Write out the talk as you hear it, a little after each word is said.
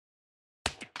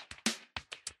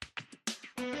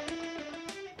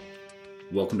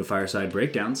Welcome to Fireside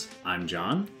Breakdowns. I'm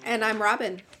John. And I'm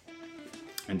Robin.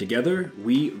 And together,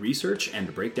 we research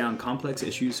and break down complex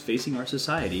issues facing our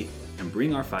society and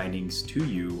bring our findings to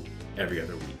you every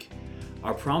other week.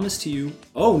 Our promise to you...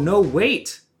 Oh, no,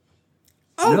 wait!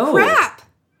 Oh, no. Crap!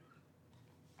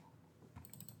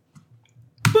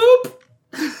 Boop!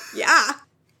 Yeah.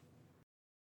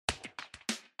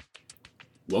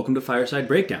 Welcome to Fireside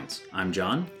Breakdowns. I'm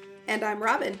John. And I'm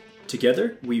Robin.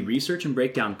 Together, we research and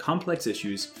break down complex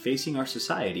issues facing our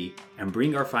society and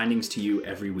bring our findings to you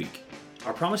every week.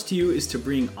 Our promise to you is to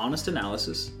bring honest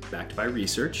analysis, backed by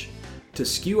research, to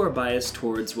skew our bias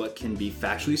towards what can be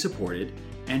factually supported,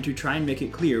 and to try and make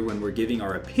it clear when we're giving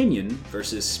our opinion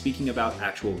versus speaking about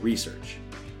actual research.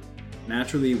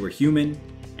 Naturally, we're human,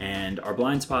 and our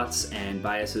blind spots and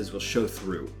biases will show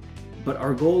through. But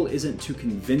our goal isn't to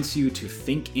convince you to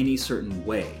think any certain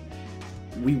way.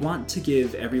 We want to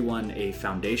give everyone a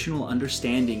foundational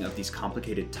understanding of these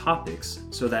complicated topics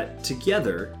so that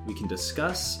together we can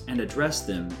discuss and address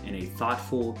them in a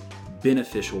thoughtful,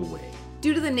 beneficial way.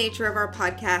 Due to the nature of our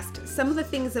podcast, some of the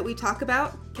things that we talk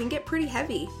about can get pretty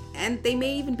heavy, and they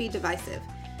may even be divisive.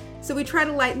 So we try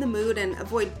to lighten the mood and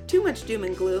avoid too much doom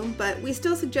and gloom, but we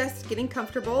still suggest getting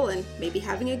comfortable and maybe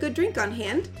having a good drink on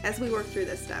hand as we work through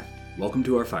this stuff. Welcome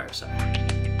to our fireside.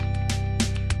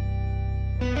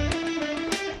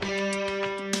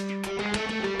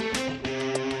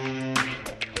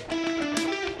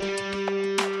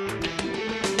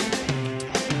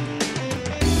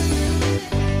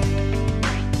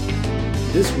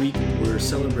 This week, we're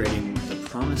celebrating the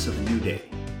promise of a new day,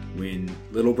 when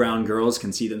little brown girls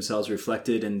can see themselves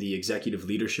reflected in the executive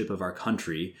leadership of our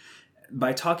country,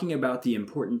 by talking about the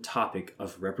important topic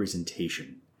of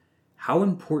representation. How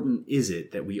important is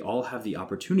it that we all have the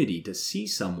opportunity to see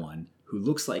someone who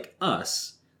looks like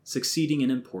us succeeding in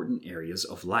important areas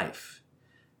of life?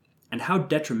 And how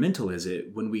detrimental is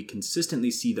it when we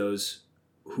consistently see those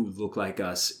who look like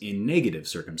us in negative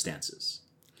circumstances?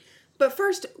 But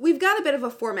first, we've got a bit of a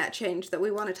format change that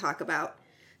we want to talk about.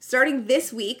 Starting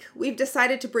this week, we've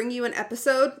decided to bring you an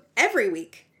episode every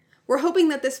week. We're hoping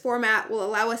that this format will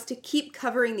allow us to keep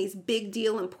covering these big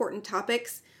deal important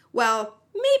topics while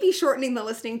maybe shortening the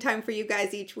listening time for you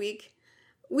guys each week.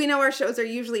 We know our shows are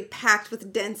usually packed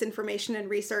with dense information and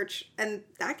research, and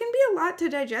that can be a lot to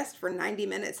digest for 90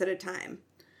 minutes at a time.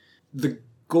 The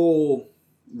goal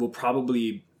will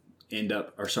probably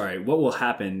what will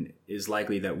happen is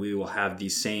likely that we will have the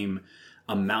same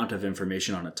amount of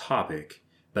information on a topic,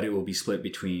 but it will be split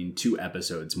between two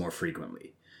episodes more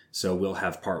frequently. So we'll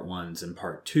have part ones and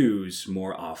part twos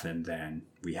more often than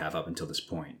we have up until this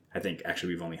point. I think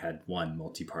actually we've only had one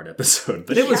multi-part episode,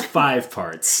 but it was 5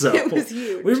 parts. So it was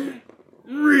huge. We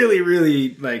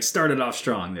really started off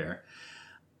strong there.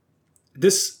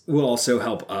 This will also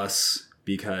help us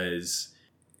because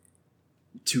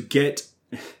to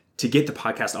get the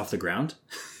podcast off the ground,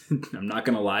 I'm not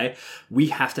going to lie, we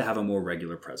have to have a more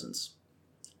regular presence.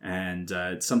 And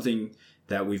it's something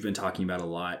that we've been talking about a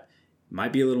lot.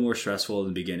 Might be a little more stressful in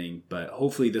the beginning, but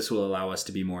hopefully this will allow us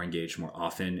to be more engaged more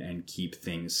often and keep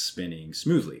things spinning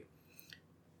smoothly.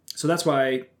 So that's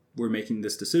why we're making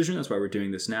this decision. That's why we're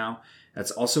doing this now. That's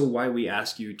also why we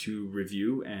ask you to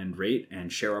review and rate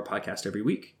and share our podcast every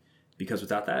week. Because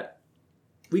without that,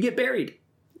 we get buried.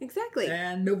 Exactly.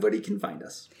 And nobody can find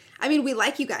us. I mean, we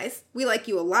like you guys. We like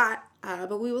you a lot,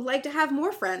 but we would like to have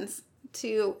more friends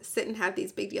to sit and have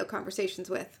these big deal conversations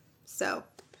with. So.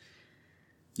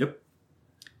 Yep.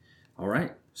 All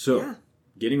right. So,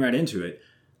 Getting right into it,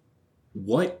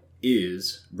 what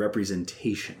is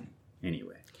representation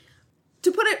anyway?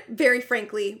 To put it very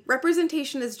frankly,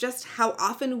 representation is just how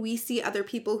often we see other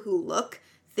people who look,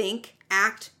 think,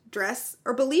 act, dress,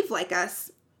 or believe like us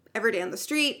every day on the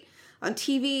street, on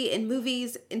TV, in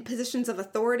movies, in positions of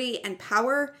authority and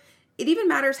power. It even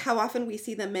matters how often we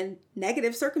see them in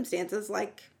negative circumstances,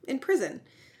 like in prison.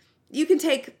 You can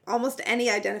take almost any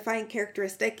identifying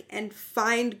characteristic and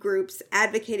find groups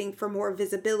advocating for more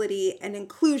visibility and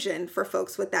inclusion for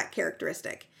folks with that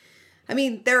characteristic. I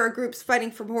mean, there are groups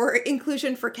fighting for more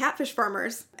inclusion for catfish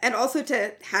farmers and also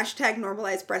to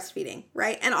 #normalize breastfeeding,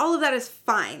 right? And all of that is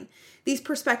fine. These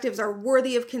perspectives are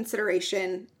worthy of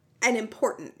consideration and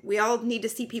important. We all need to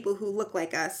see people who look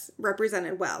like us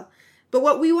represented well. But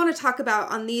what we want to talk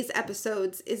about on these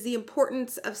episodes is the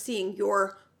importance of seeing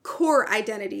your core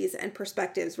identities and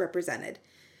perspectives represented.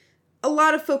 A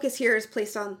lot of focus here is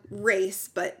placed on race,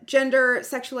 but gender,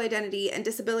 sexual identity, and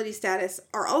disability status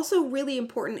are also really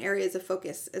important areas of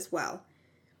focus as well.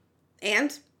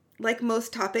 And, like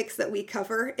most topics that we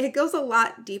cover, it goes a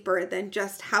lot deeper than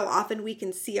just how often we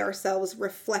can see ourselves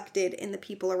reflected in the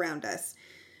people around us.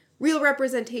 Real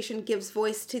representation gives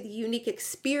voice to the unique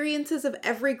experiences of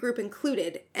every group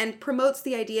included and promotes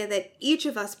the idea that each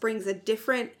of us brings a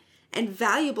different and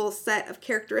valuable set of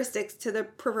characteristics to the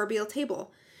proverbial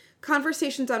table.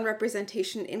 Conversations on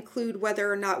representation include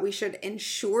whether or not we should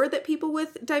ensure that people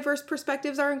with diverse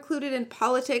perspectives are included in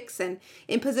politics and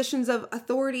in positions of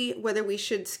authority, whether we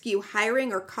should skew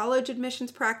hiring or college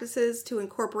admissions practices to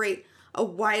incorporate a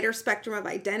wider spectrum of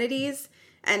identities.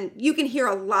 And you can hear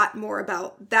a lot more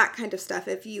about that kind of stuff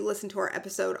if you listen to our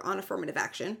episode on affirmative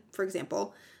action, for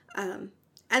example. And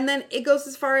then it goes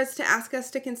as far as to ask us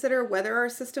to consider whether our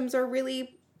systems are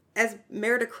really as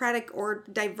meritocratic or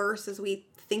diverse as we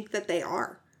think that they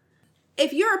are.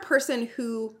 If you're a person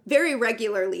who very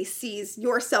regularly sees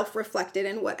yourself reflected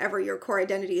in whatever your core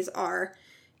identities are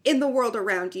in the world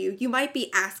around you, you might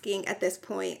be asking at this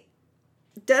point,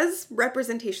 does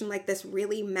representation like this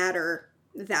really matter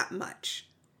that much?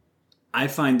 I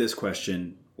find this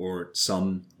question, or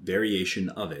some variation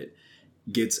of it,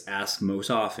 gets asked most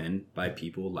often by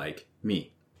people like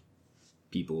me.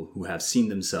 People who have seen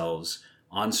themselves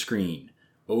on screen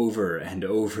over and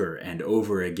over and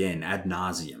over again ad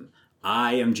nauseum.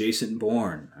 I am Jason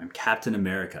Bourne. I'm Captain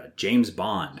America, James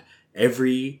Bond,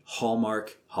 every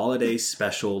Hallmark holiday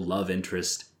special love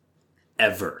interest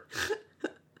ever.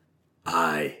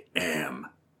 I am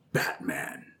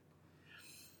Batman.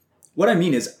 What I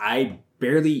mean is I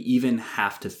barely even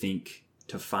have to think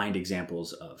to find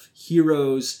examples of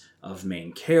heroes, of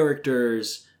main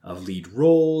characters, of lead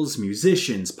roles,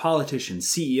 musicians, politicians,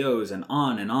 CEOs, and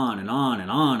on and on and on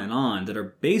and on and on that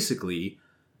are basically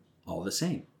all the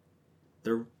same.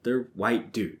 They're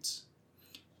white dudes.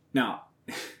 Now,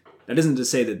 that isn't to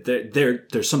say that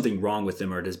there's something wrong with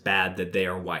them or it is bad that they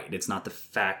are white. It's not the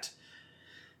fact.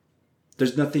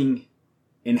 There's nothing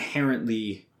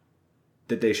inherently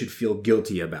that they should feel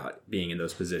guilty about being in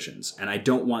those positions. And I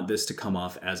don't want this to come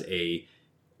off as a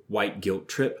white guilt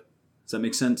trip. Does that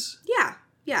make sense? Yeah,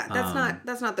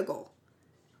 that's not the goal.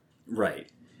 Right.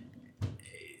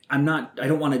 I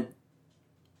don't want to,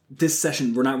 this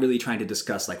session, we're not really trying to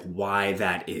discuss like why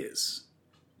that is,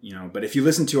 but if you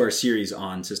listen to our series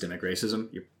on systemic racism,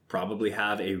 you probably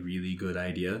have a really good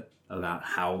idea about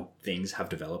how things have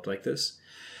developed like this.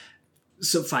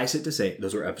 Suffice it to say,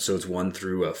 those were episodes 1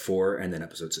 through 4 and then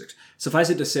episode 6. Suffice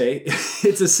it to say,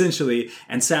 it's essentially,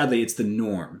 and sadly, it's the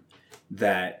norm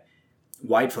that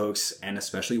white folks, and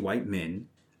especially white men,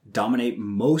 dominate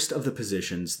most of the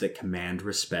positions that command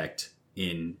respect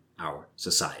in our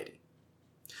society.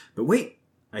 But wait,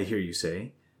 I hear you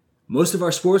say, most of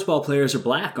our sports ball players are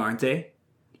black, aren't they?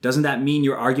 Doesn't that mean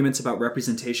your arguments about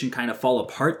representation kind of fall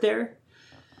apart there?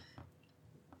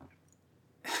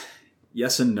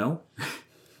 Yes and no.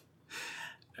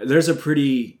 There's a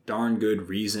pretty darn good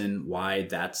reason why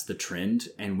that's the trend,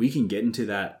 and we can get into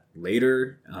that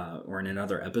later or in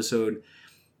another episode.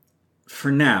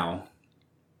 For now,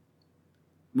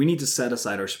 we need to set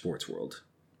aside our sports world.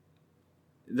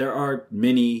 There are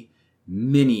many,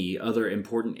 many other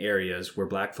important areas where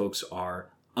black folks are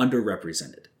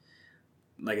underrepresented.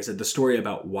 Like I said, the story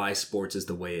about why sports is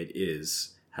the way it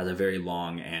is has a very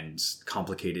long and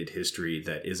complicated history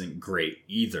that isn't great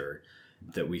either,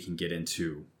 that we can get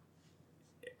into.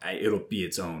 It'll be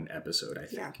its own episode, I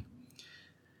think. Yeah.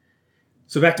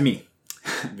 So back to me,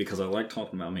 because I like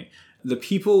talking about me. The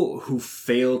people who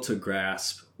fail to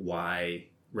grasp why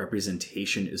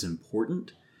representation is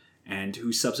important and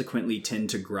who subsequently tend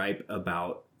to gripe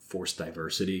about forced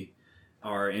diversity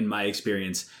are, in my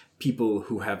experience, people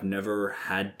who have never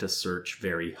had to search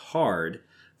very hard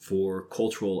for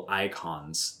cultural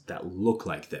icons that look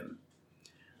like them.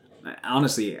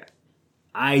 Honestly,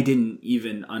 I didn't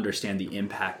even understand the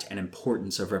impact and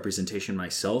importance of representation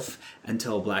myself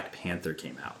until Black Panther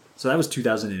came out. So that was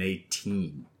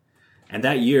 2018. And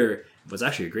that year was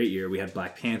actually a great year. We had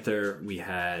Black Panther, we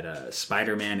had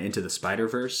Spider-Man Into the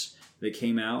Spider-Verse that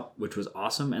came out, which was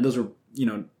awesome. And those were,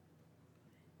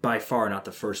 by far not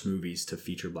the first movies to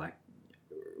feature black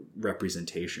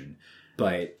representation.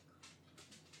 But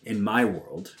in my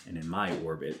world and in my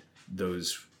orbit,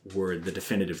 those were the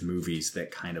definitive movies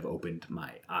that kind of opened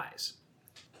my eyes.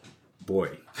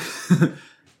 Boy,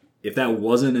 if that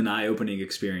wasn't an eye-opening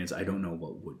experience, I don't know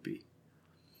what would be.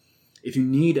 If you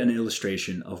need an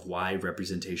illustration of why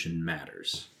representation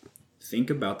matters, think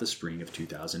about the spring of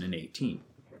 2018,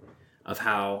 of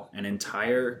how an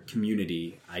entire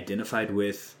community identified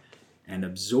with and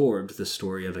absorbed the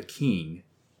story of a king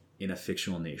in a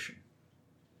fictional nation,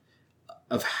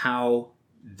 of how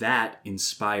that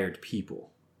inspired people.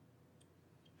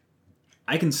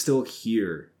 I can still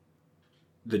hear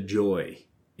the joy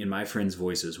in my friends'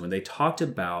 voices when they talked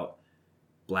about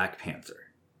Black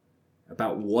Panther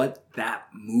about what that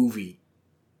movie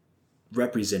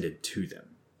represented to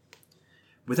them.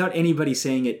 Without anybody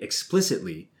saying it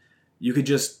explicitly, you could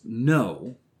just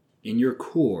know in your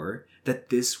core that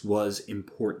this was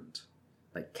important.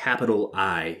 Like capital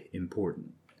I,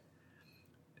 important.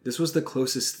 This was the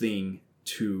closest thing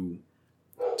to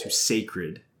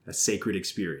sacred, a sacred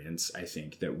experience, I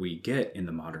think, that we get in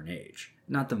the modern age.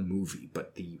 Not the movie,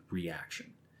 but the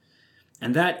reaction.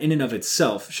 And that in and of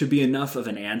itself should be enough of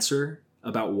an answer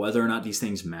about whether or not these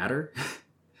things matter.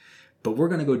 But we're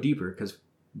going to go deeper because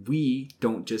we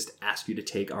don't just ask you to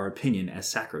take our opinion as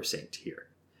sacrosanct here.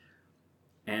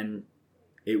 And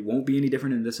it won't be any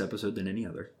different in this episode than any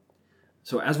other.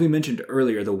 So as we mentioned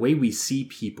earlier, the way we see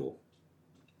people,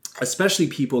 especially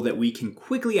people that we can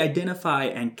quickly identify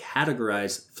and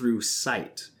categorize through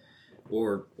sight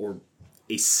or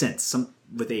a sense,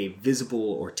 with a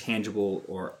visible or tangible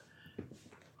or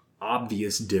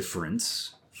obvious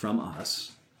difference from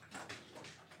us.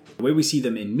 The way we see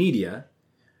them in media,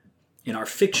 in our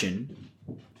fiction,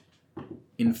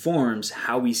 informs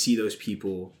how we see those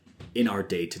people in our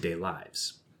day-to-day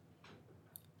lives.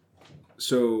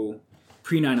 So,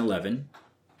 pre-9/11,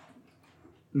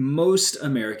 most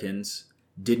Americans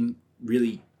didn't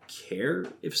really care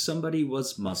if somebody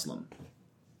was Muslim.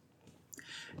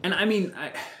 And I mean,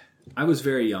 I was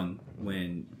very young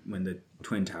when the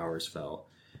Twin Towers fell,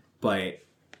 but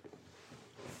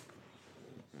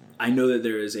I know that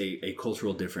there is a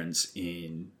cultural difference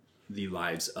in the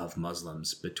lives of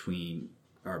Muslims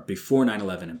before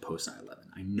 9/11 and post 9/11.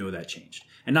 I know that changed.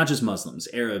 And not just Muslims,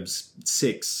 Arabs,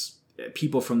 Sikhs,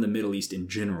 people from the Middle East in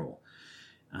general.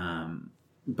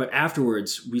 But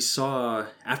afterwards,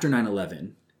 after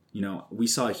 9/11, we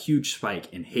saw a huge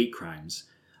spike in hate crimes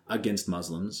against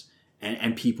Muslims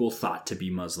and people thought to be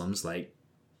Muslims, like,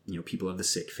 people of the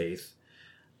Sikh faith.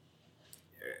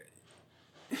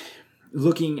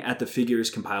 Looking at the figures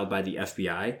compiled by the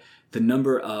FBI, the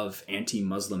number of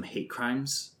anti-Muslim hate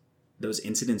crimes, those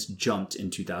incidents jumped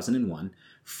in 2001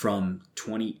 from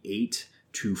 28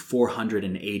 to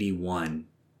 481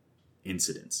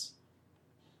 incidents.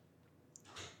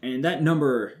 And that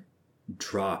number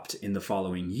dropped in the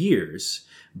following years,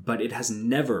 but it has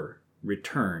never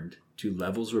returned to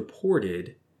levels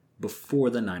reported before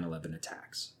the 9/11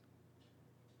 attacks.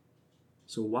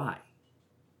 So why?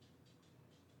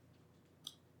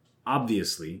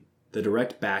 Obviously, the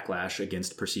direct backlash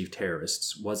against perceived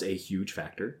terrorists was a huge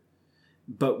factor,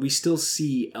 but we still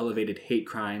see elevated hate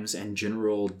crimes and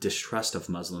general distrust of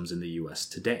Muslims in the US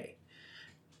today.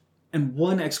 And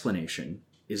one explanation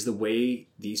is the way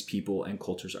these people and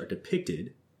cultures are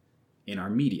depicted in our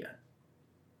media.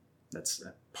 That's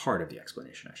a part of the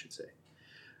explanation, I should say.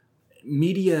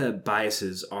 Media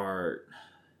biases are,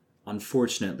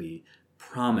 unfortunately,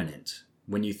 prominent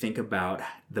when you think about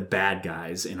the bad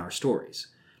guys in our stories.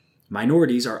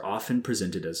 Minorities are often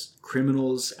presented as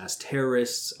criminals, as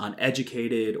terrorists,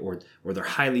 uneducated, or they're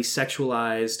highly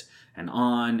sexualized, and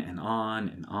on and on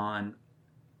and on.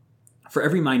 For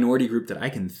every minority group that I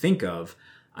can think of,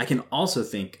 I can also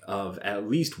think of at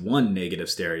least one negative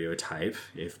stereotype,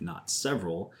 if not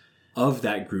several, of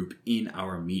that group in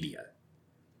our media.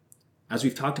 As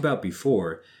we've talked about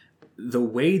before, the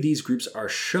way these groups are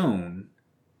shown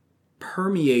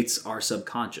permeates our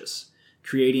subconscious,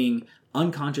 creating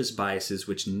unconscious biases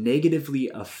which negatively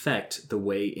affect the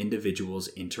way individuals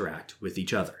interact with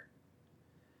each other.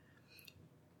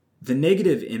 The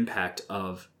negative impact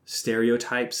of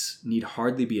stereotypes need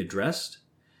hardly be addressed,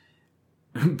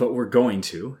 but we're going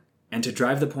to. And to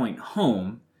drive the point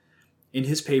home, in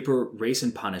his paper, Race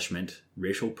and Punishment,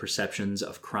 Racial Perceptions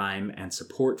of Crime and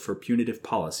Support for Punitive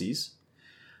Policies,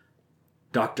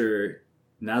 Dr.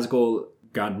 Nazgul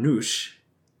Ghanoush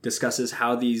discusses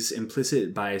how these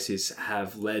implicit biases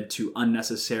have led to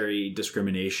unnecessary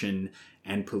discrimination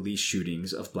and police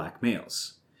shootings of black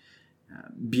males.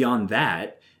 Beyond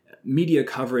that, media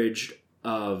coverage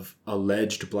of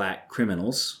alleged black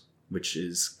criminals, which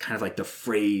is kind of like the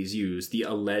phrase used, the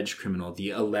alleged criminal,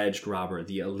 the alleged robber,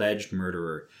 the alleged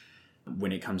murderer,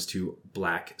 when it comes to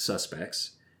black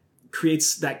suspects,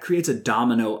 creates a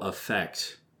domino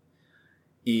effect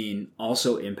in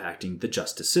also impacting the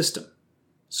justice system.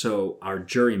 So our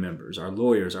jury members, our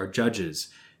lawyers, our judges,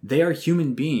 they are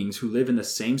human beings who live in the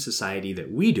same society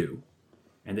that we do,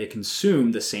 and they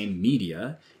consume the same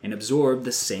media and absorb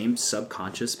the same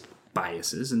subconscious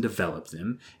biases and develop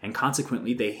them, and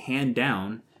consequently they hand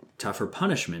down tougher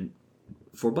punishment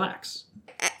for blacks.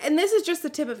 And this is just the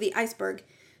tip of the iceberg.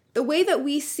 The way that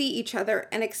we see each other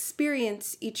and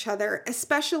experience each other,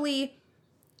 especially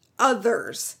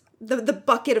others, the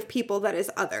bucket of people that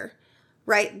is other,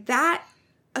 right? That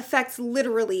affects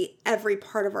literally every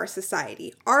part of our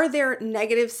society. Are there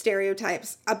negative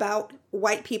stereotypes about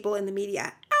white people in the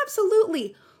media?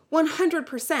 Absolutely,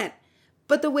 100%.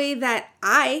 But the way that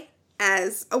I,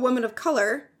 as a woman of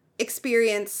color,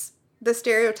 experience the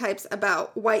stereotypes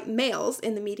about white males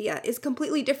in the media is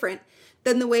completely different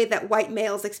than the way that white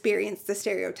males experience the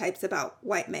stereotypes about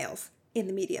white males in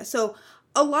the media. So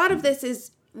a lot of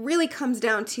this really comes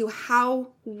down to how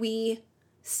we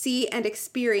see and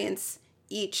experience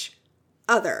each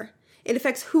other. It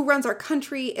affects who runs our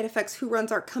country. It affects who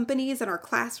runs our companies and our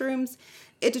classrooms.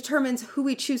 It determines who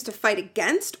we choose to fight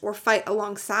against or fight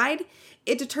alongside.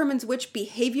 It determines which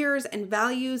behaviors and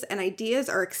values and ideas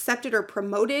are accepted or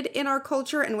promoted in our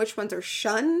culture and which ones are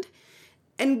shunned.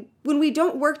 And when we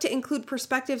don't work to include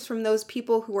perspectives from those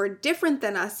people who are different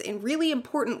than us in really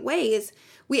important ways,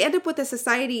 we end up with a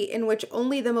society in which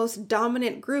only the most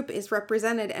dominant group is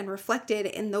represented and reflected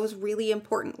in those really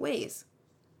important ways.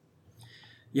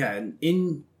 Yeah, and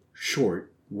in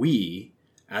short, we,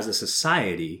 as a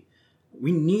society,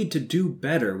 we need to do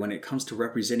better when it comes to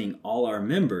representing all our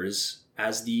members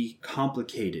as the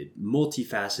complicated,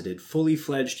 multifaceted, fully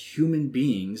fledged human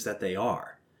beings that they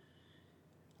are.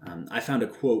 I found a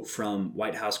quote from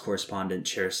White House correspondent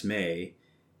Cheris May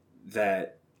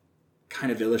that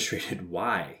kind of illustrated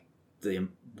why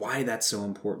that's so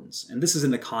important. And this is in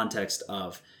the context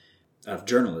of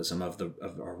journalism, of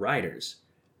our writers.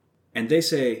 And they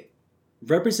say,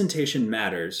 representation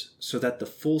matters so that the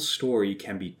full story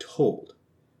can be told.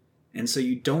 And so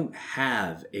you don't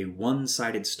have a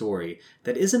one-sided story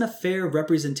that isn't a fair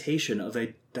representation of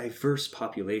a diverse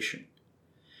population.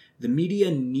 The media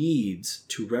needs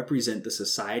to represent the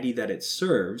society that it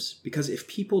serves, because if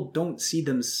people don't see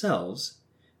themselves,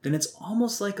 then it's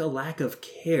almost like a lack of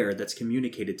care that's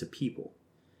communicated to people.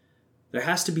 There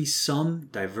has to be some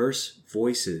diverse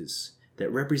voices that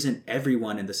represent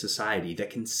everyone in the society that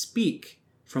can speak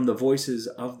from the voices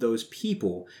of those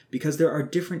people, because there are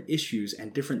different issues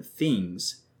and different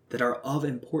things that are of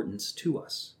importance to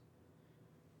us.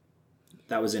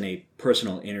 That was in a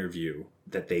personal interview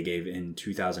that they gave in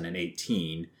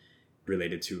 2018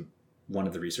 related to one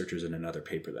of the researchers in another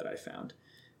paper that I found.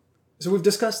 So we've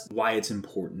discussed why it's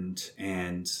important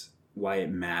and why it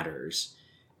matters.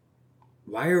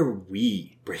 Why are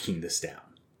we breaking this down?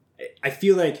 I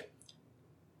feel like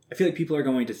people are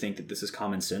going to think that this is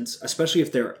common sense, especially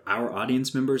if they're our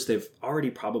audience members. They've already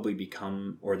probably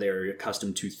become, or they're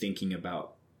accustomed to thinking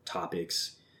about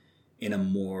topics in a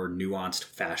more nuanced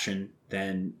fashion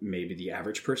than maybe the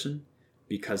average person,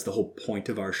 because the whole point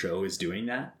of our show is doing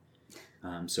that.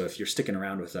 So if you're sticking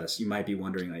around with us, you might be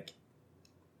wondering, like,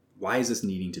 why is this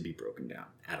needing to be broken down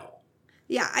at all?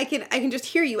 Yeah, I can just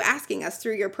hear you asking us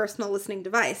through your personal listening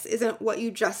device. Isn't what you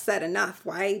just said enough?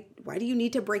 Why do you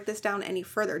need to break this down any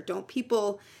further? Don't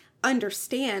people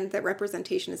understand that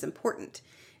representation is important?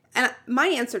 And my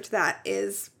answer to that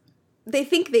is they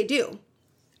think they do.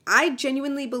 I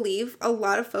genuinely believe a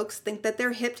lot of folks think that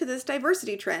they're hip to this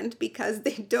diversity trend because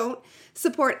they don't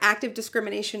support active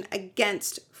discrimination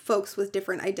against folks with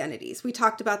different identities. We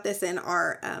talked about this in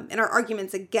our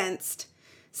arguments against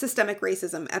systemic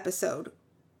racism episode,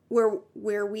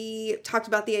 where we talked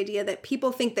about the idea that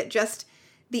people think that just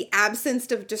the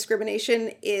absence of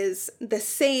discrimination is the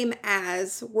same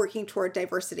as working toward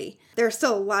diversity. There are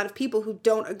still a lot of people who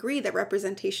don't agree that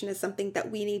representation is something that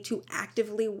we need to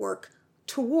actively work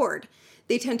toward.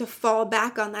 They tend to fall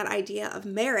back on that idea of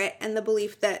merit and the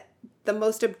belief that the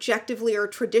most objectively or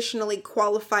traditionally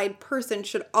qualified person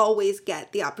should always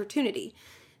get the opportunity.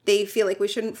 They feel like we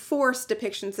shouldn't force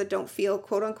depictions that don't feel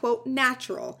quote unquote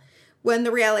natural, when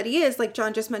the reality is, like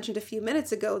John just mentioned a few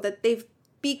minutes ago, that they've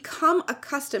become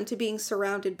accustomed to being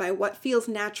surrounded by what feels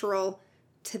natural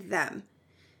to them.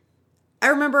 I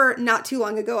remember not too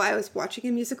long ago, I was watching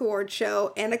a music awards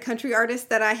show and a country artist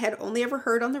that I had only ever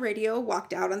heard on the radio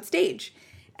walked out on stage.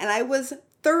 And I was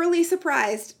thoroughly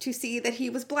surprised to see that he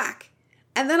was Black.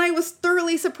 And then I was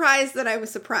thoroughly surprised that I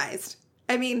was surprised.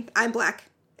 I mean, I'm Black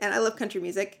and I love country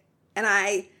music, and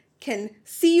I can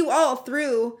see you all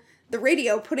through the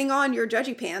radio putting on your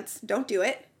judgy pants. Don't do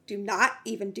it. Do not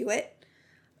even do it.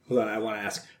 Hold on, I want to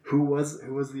ask, who was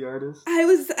the artist? I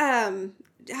was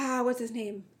what's his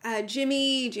name?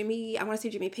 Jimmy. I want to say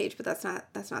Jimmy Page, but that's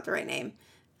not the right name.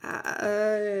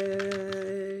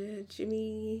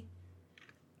 Jimmy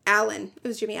Allen. It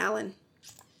was Jimmy Allen.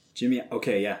 Jimmy.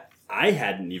 Okay, yeah. I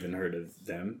hadn't even heard of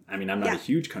them. I mean, I'm not a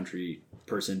huge country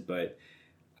person, but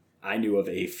I knew of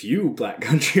a few Black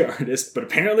country artists, but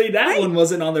apparently that one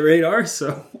wasn't on the radar,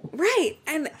 so. Right.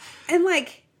 And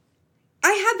like,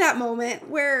 I had that moment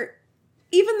where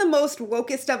even the most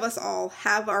wokest of us all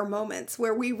have our moments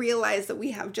where we realize that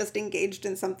we have just engaged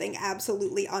in something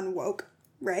absolutely unwoke,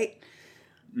 right?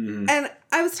 Mm-hmm. And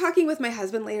I was talking with my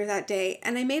husband later that day,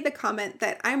 and I made the comment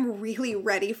that I'm really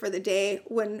ready for the day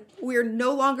when we're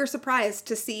no longer surprised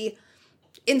to see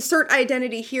insert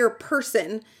identity here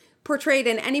person portrayed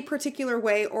in any particular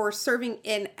way or serving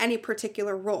in any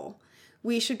particular role.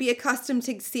 We should be accustomed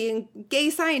to seeing gay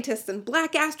scientists and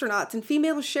black astronauts and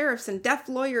female sheriffs and deaf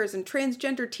lawyers and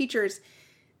transgender teachers.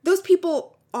 Those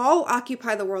people all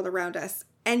occupy the world around us,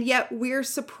 and yet we're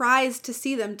surprised to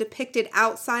see them depicted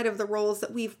outside of the roles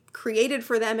that we've created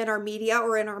for them in our media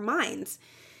or in our minds.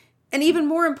 And even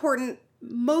more important,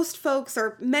 most folks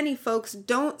or many folks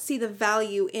don't see the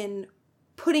value in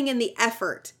putting in the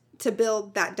effort to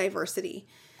build that diversity.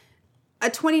 A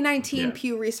 2019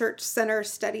 Pew Research Center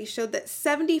study showed that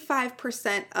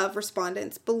 75% of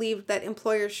respondents believed that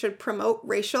employers should promote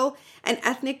racial and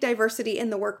ethnic diversity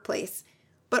in the workplace,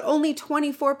 but only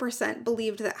 24%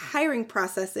 believed that hiring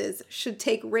processes should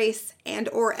take race and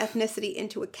or ethnicity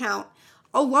into account,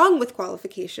 along with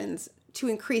qualifications, to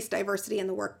increase diversity in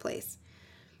the workplace.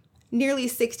 Nearly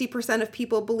 60% of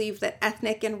people believe that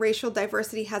ethnic and racial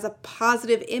diversity has a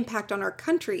positive impact on our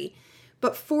country,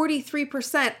 but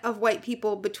 43% of white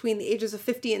people between the ages of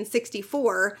 50 and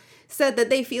 64 said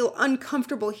that they feel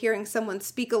uncomfortable hearing someone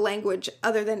speak a language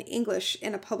other than English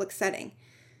in a public setting.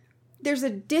 There's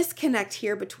a disconnect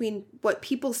here between what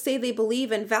people say they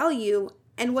believe and value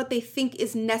and what they think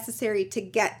is necessary to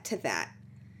get to that.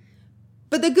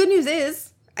 But the good news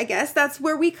is, I guess that's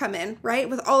where we come in, right?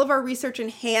 With all of our research in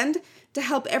hand to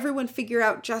help everyone figure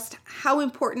out just how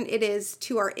important it is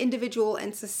to our individual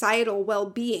and societal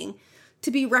well-being to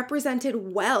be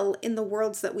represented well in the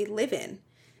worlds that we live in.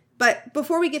 But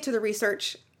before we get to the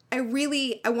research, I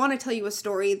want to tell you a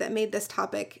story that made this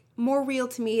topic more real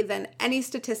to me than any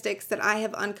statistics that I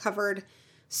have uncovered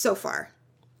so far.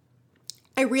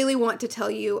 I really want to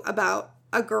tell you about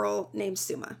a girl named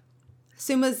Suma.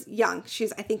 Suma's young.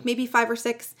 She's, I think, maybe 5 or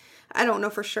 6. I don't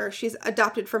know for sure. She's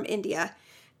adopted from India.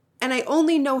 And I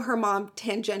only know her mom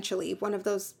tangentially, one of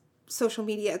those social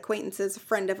media acquaintances,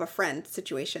 friend of a friend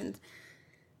situations.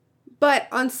 But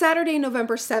on Saturday,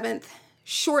 November 7th,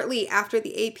 shortly after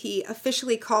the AP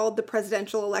officially called the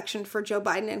presidential election for Joe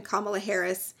Biden and Kamala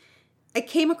Harris, I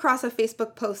came across a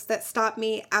Facebook post that stopped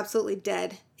me absolutely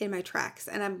dead in my tracks.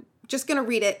 And I'm just going to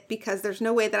read it because there's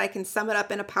no way that I can sum it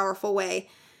up in a powerful way.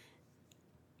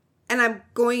 And I'm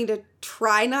going to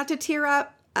try not to tear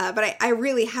up, but I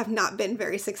really have not been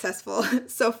very successful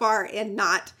so far in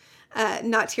not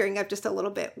tearing up just a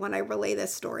little bit when I relay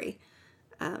this story.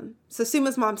 So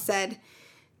Suma's mom said,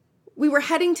 "We were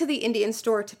heading to the Indian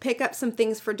store to pick up some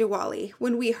things for Diwali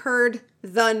when we heard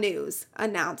the news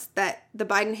announced that the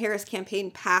Biden-Harris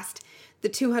campaign passed the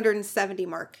 270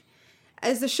 mark.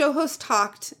 As the show host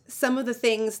talked, some of the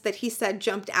things that he said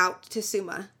jumped out to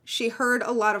Suma. She heard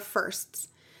a lot of firsts.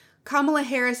 Kamala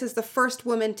Harris is the first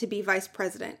woman to be vice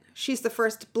president. She's the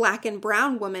first black and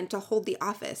brown woman to hold the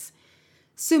office.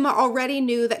 Suma already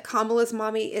knew that Kamala's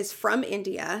mommy is from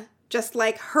India, just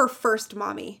like her first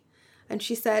mommy. And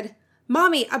she said,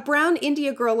 'Mommy, a brown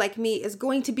India girl like me is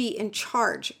going to be in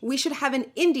charge. We should have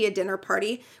an India dinner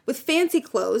party with fancy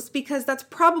clothes because that's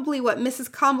probably what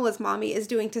Mrs. Kamala's mommy is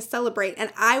doing to celebrate,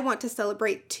 and I want to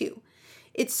celebrate too.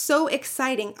 It's so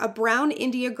exciting, a brown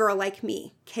India girl like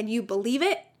me. Can you believe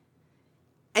it?'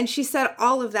 And she said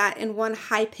all of that in one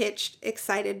high-pitched,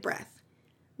 excited breath.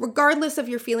 Regardless of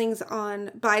your feelings on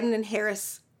Biden and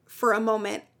Harris for a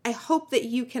moment, I hope that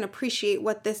you can appreciate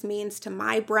what this means to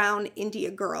my brown India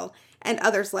girl and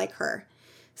others like her.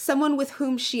 Someone with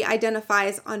whom she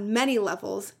identifies on many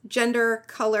levels, gender,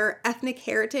 color, ethnic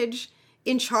heritage,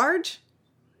 in charge,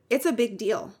 it's a big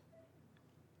deal."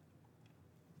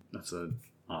 That's an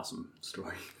awesome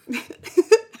story.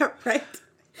 Right?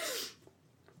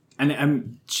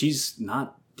 And she's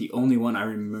not the only one. I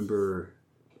remember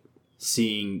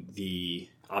seeing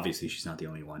obviously she's not the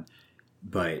only one,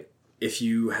 but if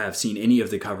you have seen any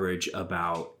of the coverage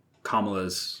about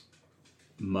Kamala's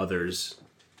mother's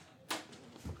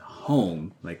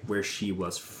home, like where she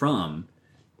was from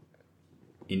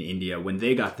in India, when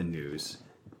they got the news,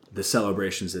 the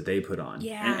celebrations that they put on.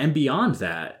 Yeah. And beyond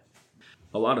that,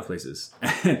 a lot of places,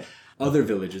 other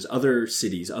villages, other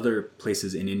cities, other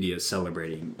places in India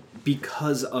celebrating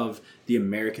because of the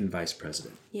American vice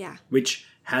president. Yeah. Which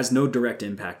has no direct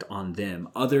impact on them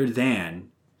other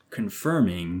than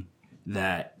confirming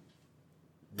that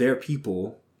their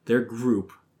people, their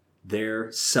group,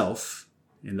 their self,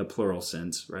 in the plural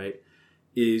sense, right,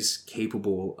 is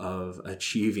capable of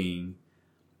achieving,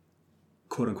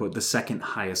 quote unquote, the second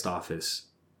highest office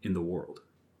in the world.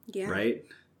 Yeah. Right?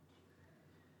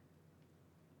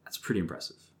 That's pretty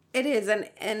impressive. It is.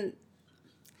 And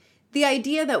the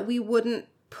idea that we wouldn't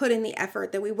put in the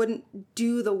effort, that we wouldn't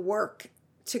do the work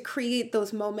to create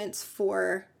those moments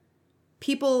for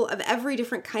people of every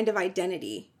different kind of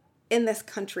identity in this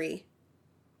country.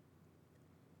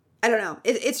 I don't know.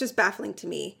 It's just baffling to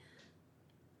me.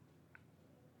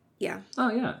 Yeah.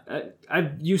 Oh,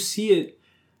 yeah. You see it.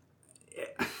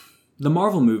 The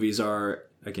Marvel movies are,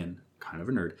 again, kind of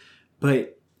a nerd,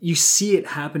 but you see it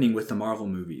happening with the Marvel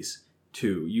movies,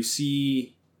 too. You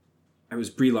see, it was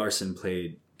Brie Larson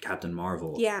played Captain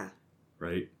Marvel. Yeah.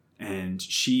 Right? And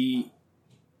she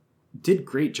did a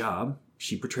great job.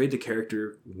 She portrayed the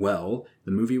character well.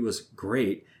 The movie was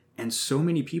great. And so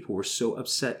many people were so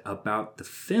upset about the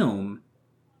film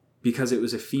because it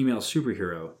was a female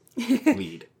superhero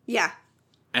lead. Yeah.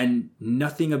 And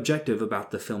nothing objective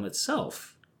about the film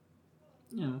itself.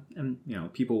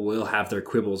 People will have their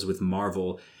quibbles with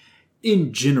Marvel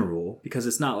in general because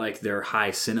it's not like they're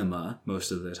high cinema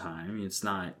most of the time. It's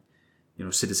not,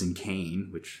 Citizen Kane,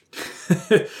 which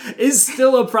is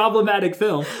still a problematic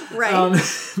film. Right.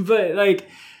 But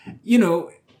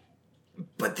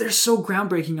but they're so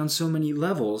groundbreaking on so many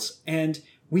levels. And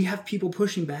we have people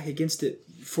pushing back against it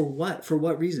for what? For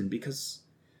what reason? Because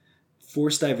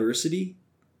forced diversity?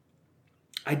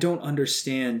 I don't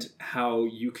understand how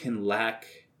you can lack...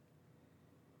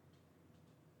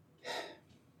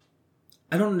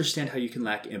 I don't understand how you can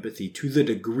lack empathy to the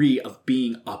degree of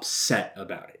being upset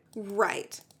about it.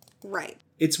 Right.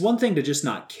 It's one thing to just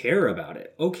not care about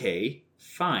it. Okay,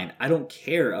 fine. I don't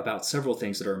care about several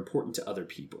things that are important to other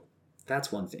people.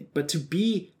 That's one thing. But to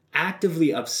be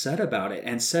actively upset about it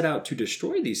and set out to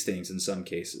destroy these things in some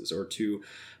cases, or to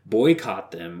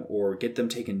boycott them or get them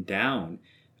taken down,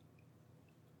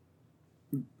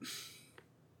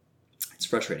 it's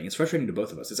frustrating. It's frustrating to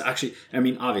both of us. It's actually,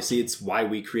 obviously it's why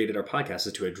we created our podcast,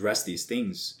 is to address these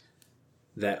things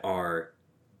that are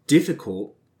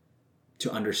difficult to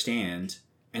understand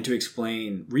and to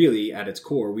explain. Really, at its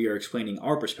core, we are explaining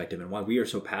our perspective and why we are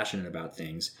so passionate about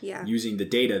things, using the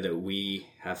data that we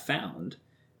have found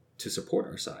to support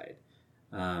our side,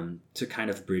 to kind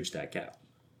of bridge that gap.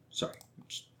 Sorry.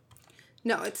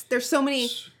 No, there's so many...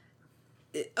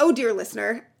 Oh, dear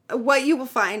listener, what you will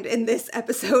find in this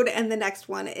episode and the next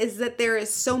one is that there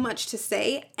is so much to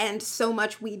say and so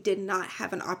much we did not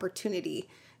have an opportunity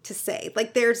to say.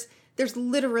 Like, there's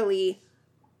literally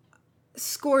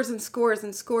scores and scores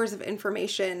and scores of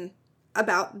information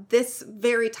about this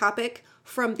very topic,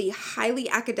 from the highly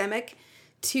academic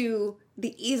to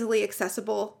the easily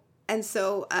accessible. And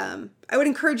so I would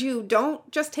encourage you, don't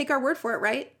just take our word for it,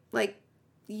 right? Like,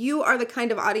 you are the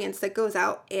kind of audience that goes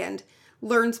out and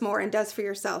learns more and does for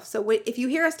yourself. So if you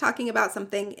hear us talking about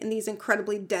something in these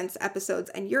incredibly dense episodes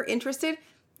and you're interested,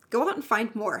 go out and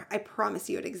find more. I promise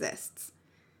you it exists.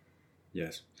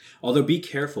 Yes. Although be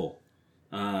careful,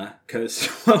 because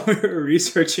while we were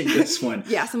researching this one,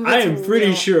 I am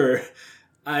pretty sure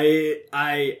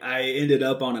I ended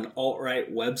up on an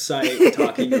alt-right website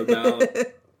talking about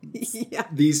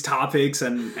these topics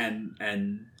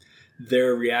and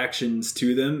their reactions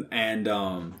to them, and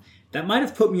that might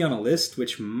have put me on a list,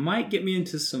 which might get me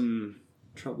into some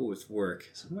trouble with work.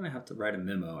 So I'm going to have to write a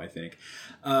memo, I think.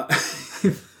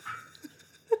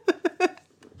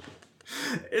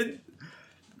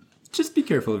 Just be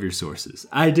careful of your sources.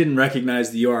 I didn't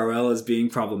recognize the URL as being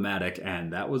problematic,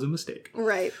 and that was a mistake.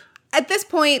 Right. At this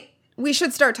point, we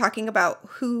should start talking about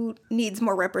who needs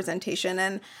more representation.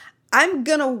 And I'm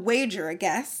going to wager a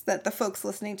guess that the folks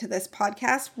listening to this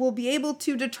podcast will be able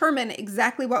to determine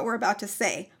exactly what we're about to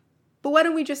say. But why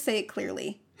don't we just say it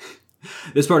clearly?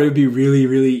 This part, it would be really,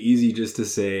 really easy just to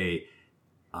say,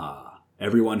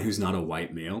 everyone who's not a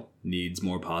white male needs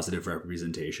more positive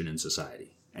representation in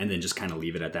society. And then just kind of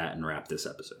leave it at that and wrap this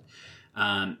episode.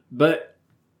 But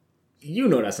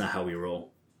that's not how we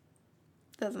roll.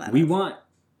 Doesn't matter. We want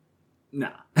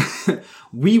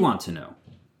to know.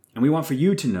 And we want for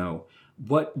you to know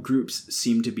what groups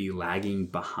seem to be lagging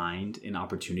behind in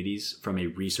opportunities from a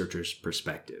researcher's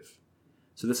perspective.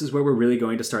 So this is where we're really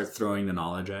going to start throwing the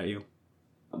knowledge at you.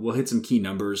 We'll hit some key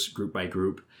numbers group by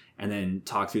group and then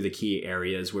talk through the key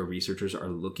areas where researchers are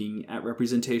looking at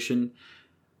representation.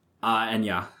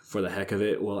 For the heck of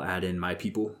it, we'll add in my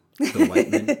people, the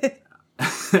white men,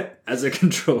 as a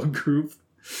control group.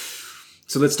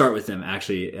 So let's start with them,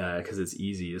 actually, because it's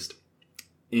easiest.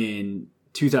 In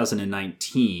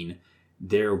 2019,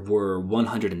 there were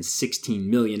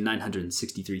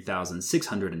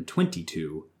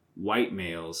 116,963,622 white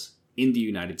males in the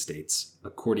United States,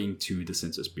 according to the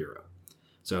Census Bureau.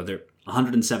 So there are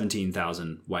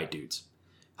 117,000 white dudes.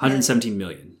 117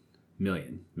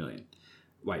 million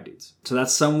white dudes. So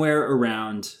that's somewhere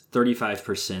around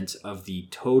 35% of the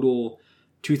total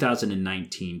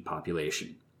 2019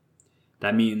 population.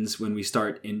 That means when we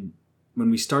start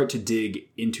to dig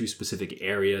into specific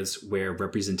areas where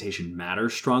representation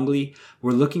matters strongly,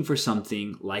 we're looking for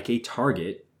something like a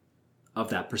target of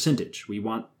that percentage. We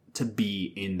want to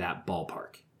be in that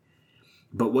ballpark.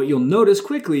 But what you'll notice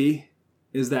quickly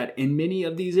is that in many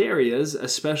of these areas,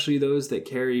 especially those that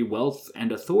carry wealth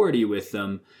and authority with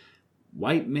them,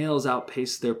 white males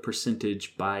outpace their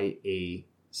percentage by a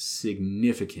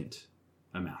significant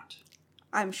amount.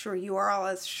 I'm sure you are all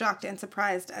as shocked and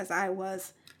surprised as I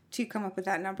was to come up with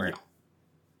that number. Yeah.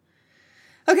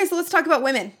 Okay, so let's talk about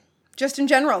women. Just in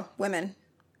general, women.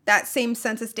 That same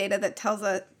census data that tells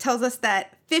us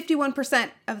that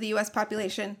 51% of the U.S.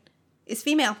 population is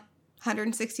female.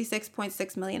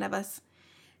 166.6 million of us.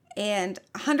 And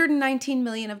 119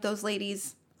 million of those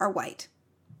ladies are white.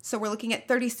 So we're looking at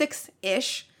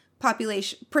 36-ish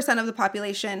percent of the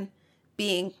population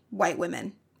being white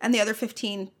women, and the other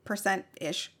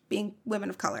 15%-ish being women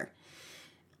of color.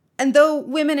 And though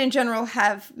women in general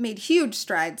have made huge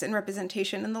strides in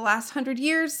representation in the last 100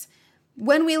 years,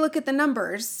 when we look at the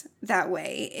numbers that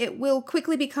way, it will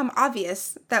quickly become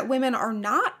obvious that women are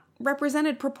not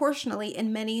represented proportionally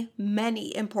in many,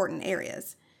 many important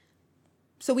areas.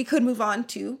 So we could move on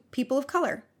to people of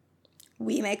color.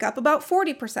 We make up about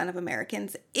 40% of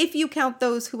Americans if you count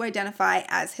those who identify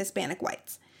as Hispanic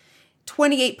whites.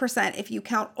 28% if you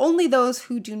count only those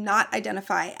who do not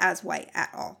identify as white at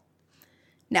all.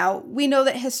 Now, we know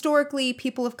that historically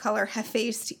people of color have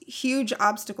faced huge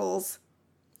obstacles,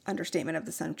 understatement of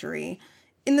the century,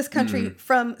 in this country,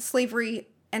 from slavery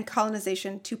and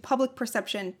colonization to public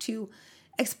perception to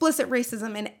explicit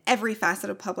racism in every facet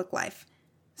of public life.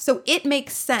 So it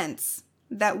makes sense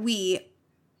that we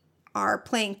are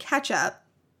playing catch up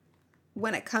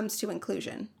when it comes to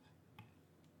inclusion.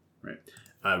 Right.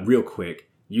 Real quick,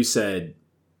 you said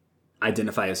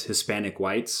identify as Hispanic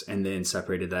whites and then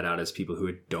separated that out as people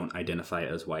who don't identify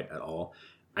as white at all.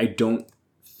 I don't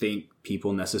think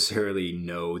people necessarily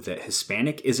know that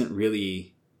Hispanic isn't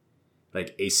really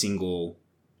like a single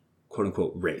quote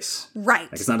unquote race.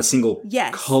 Right. Like it's not a single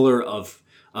color of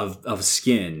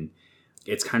skin.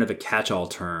 It's kind of a catch-all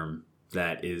term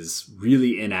that is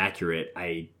really inaccurate.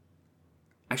 I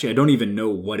don't even know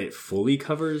what it fully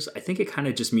covers. I think it kind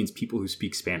of just means people who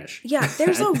speak Spanish. Yeah,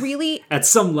 there's at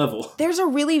some level. There's a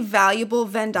really valuable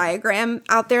Venn diagram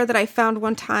out there that I found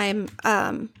one time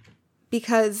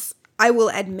because I will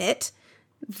admit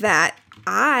that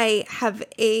I have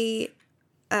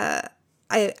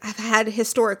had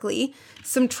historically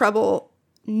some trouble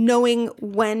knowing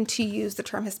when to use the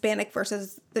term Hispanic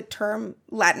versus the term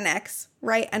Latinx,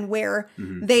 right? And where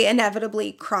they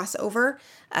inevitably cross over.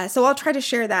 So I'll try to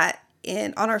share that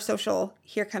on our social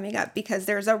here coming up, because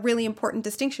there's a really important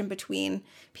distinction between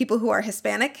people who are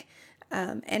Hispanic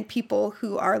and people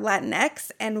who are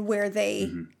Latinx and where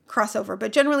they cross over.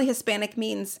 But generally Hispanic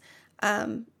means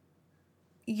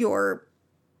your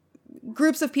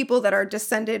groups of people that are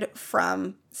descended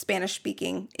from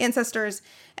Spanish-speaking ancestors,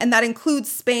 and that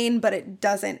includes Spain, but it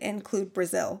doesn't include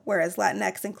Brazil, whereas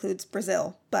Latinx includes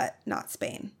Brazil, but not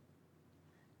Spain.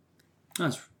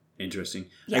 That's interesting.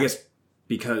 Yeah. I guess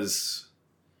because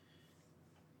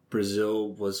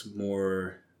Brazil was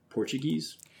more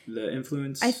Portuguese, the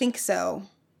influence? I think so.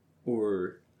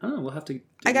 Or, I don't know, we'll have to...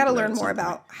 I got to learn more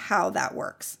about how that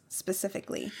works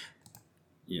specifically.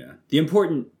 Yeah. The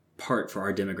important part for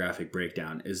our demographic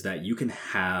breakdown is that you can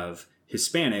have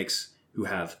Hispanics who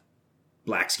have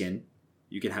black skin,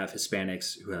 you can have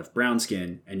Hispanics who have brown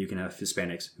skin, and you can have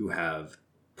Hispanics who have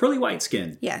pearly white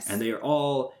skin. Yes. And they are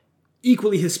all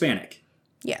equally Hispanic.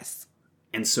 Yes.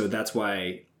 And so that's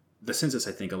why the census,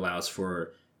 I think, allows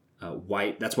for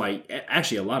white. That's why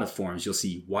actually a lot of forms you'll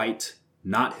see white,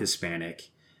 not Hispanic,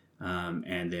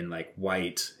 and then like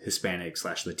white, Hispanic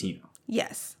 / Latino.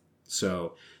 Yes.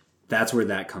 So that's where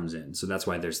that comes in. So that's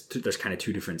why there's kind of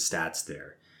two different stats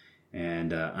there.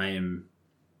 And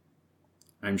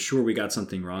I'm sure we got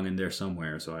something wrong in there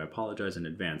somewhere, so I apologize in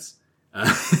advance.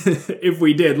 If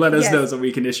we did, let us know so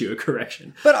we can issue a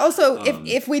correction. But also,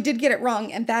 if we did get it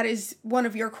wrong and that is one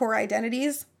of your core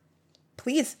identities,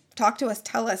 please talk to us,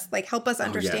 tell us, like help us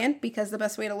understand, because the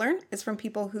best way to learn is from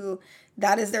people who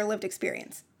that is their lived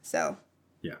experience. So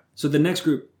the next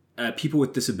group, people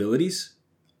with disabilities,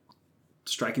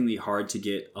 strikingly hard to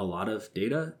get a lot of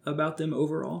data about them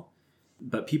overall.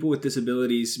 But people with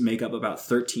disabilities make up about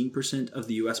 13% of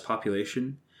the U.S.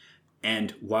 population.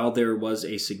 And while there was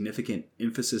a significant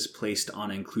emphasis placed on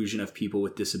inclusion of people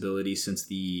with disabilities since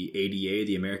the ADA,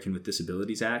 the American with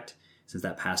Disabilities Act, since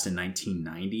that passed in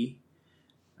 1990,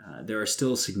 there are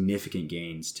still significant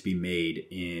gains to be made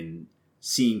in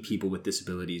seeing people with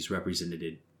disabilities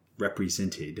represented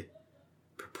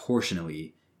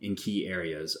proportionally in key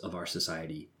areas of our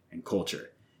society and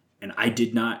culture. And I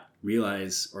did not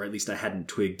realize, or at least I hadn't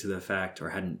twigged to the fact, or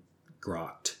hadn't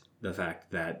grokked the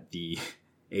fact that the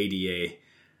ADA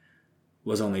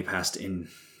was only passed in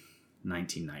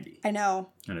 1990. I know.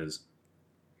 And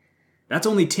that's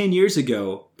only 10 years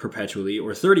ago perpetually,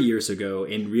 or 30 years ago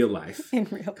in real life. In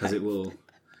real life. Because it will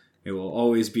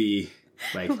always be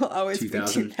like It will always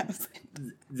 2000. be 2000.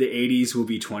 The 80s will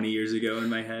be 20 years ago in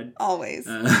my head. Always.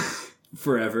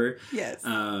 Forever. Yes.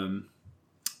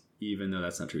 Even though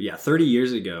that's not true. Yeah, 30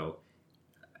 years ago,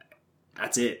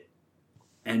 that's it.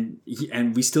 And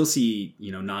we still see,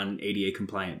 non-ADA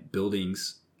compliant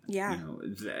buildings, Yeah.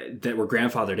 that were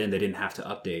grandfathered in. They didn't have to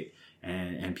update,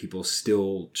 and people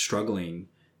still struggling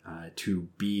to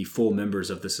be full members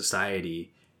of the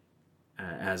society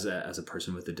as a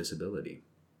person with a disability.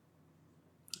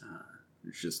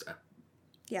 It's just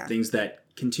things that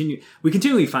we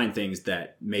continually find things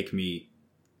that make me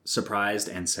surprised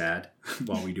and sad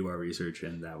while we do our research,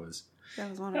 and that was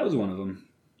one of them.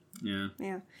 Yeah.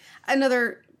 Yeah.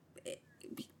 Another,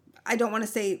 I don't want to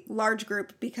say large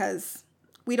group because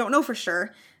we don't know for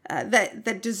sure,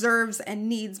 that deserves and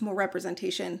needs more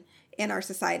representation in our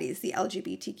societies, the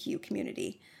LGBTQ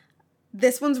community.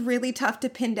 This one's really tough to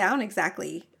pin down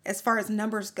exactly as far as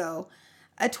numbers go.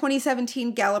 A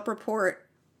 2017 Gallup report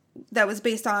that was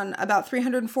based on about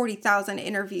 340,000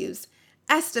 interviews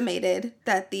estimated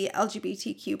that the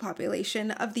LGBTQ population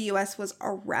of the U.S. was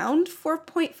around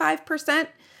 4.5%.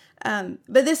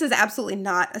 But this is absolutely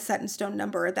not a set in stone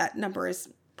number. That number is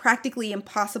practically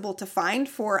impossible to find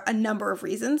for a number of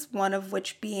reasons, one of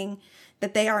which being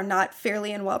that they are not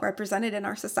fairly and well represented in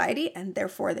our society, and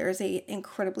therefore there is a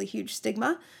incredibly huge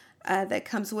stigma that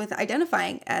comes with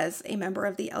identifying as a member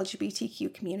of the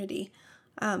LGBTQ community.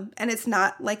 And it's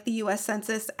not like the U.S.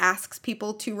 Census asks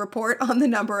people to report on the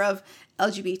number of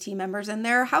LGBT members in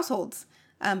their households.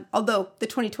 Although the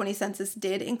 2020 census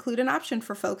did include an option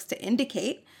for folks to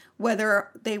indicate whether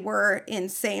they were in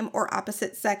same or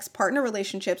opposite sex partner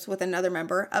relationships with another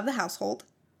member of the household.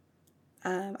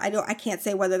 I can't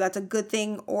say whether that's a good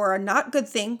thing or a not good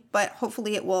thing, but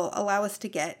hopefully it will allow us to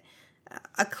get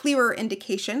a clearer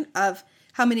indication of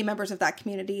how many members of that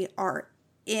community are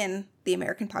in the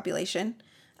American population.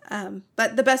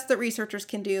 But the best that researchers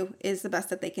can do is the best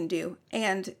that they can do.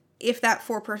 And if that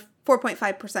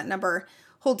 4.5% number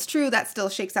holds true, that still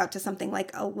shakes out to something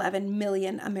like 11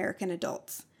 million American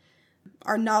adults.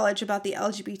 Our knowledge about the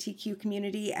LGBTQ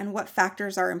community and what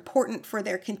factors are important for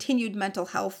their continued mental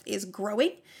health is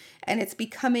growing, and it's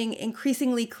becoming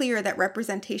increasingly clear that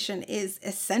representation is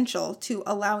essential to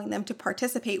allowing them to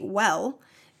participate well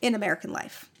in American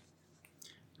life.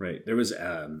 Right. There was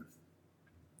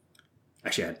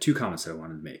actually I had two comments that I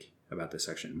wanted to make about this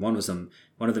section. One of them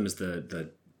is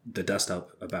the dust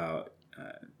up about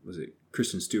was it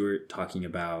Kristen Stewart talking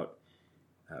about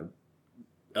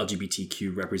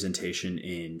LGBTQ representation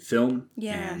in film,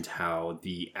 and how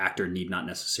the actor need not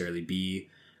necessarily be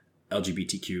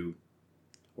LGBTQ,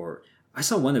 or I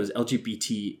saw one that was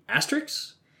LGBTI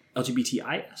asterisks.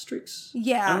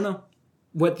 Yeah. I don't know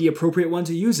what the appropriate one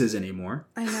to use is anymore.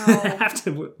 I know. I have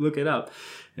to look it up.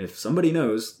 If somebody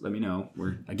knows, let me know.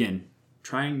 We're, again,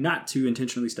 trying not to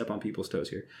intentionally step on people's toes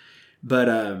here. But,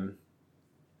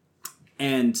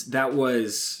 and that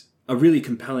was a really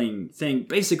compelling thing.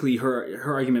 Basically, her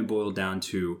argument boiled down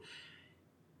to,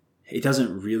 it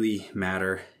doesn't really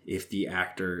matter if the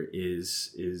actor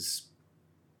is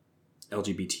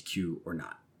LGBTQ or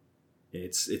not.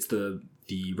 It's the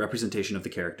representation of the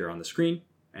character on the screen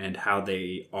and how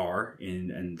they are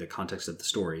in the context of the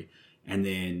story. And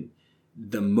then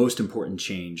the most important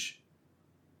change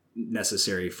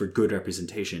necessary for good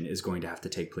representation is going to have to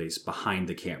take place behind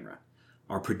the camera.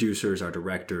 Our producers, our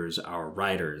directors, our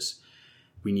writers,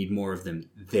 we need more of them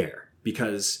there.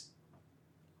 Because,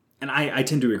 and I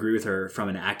tend to agree with her from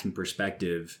an acting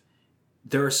perspective,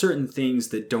 there are certain things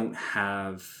that don't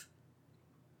have,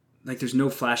 like there's no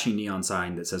flashing neon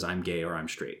sign that says I'm gay or I'm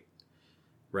straight,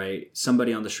 right?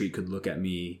 Somebody on the street could look at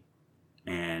me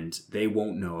and they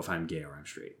won't know if I'm gay or I'm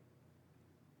straight.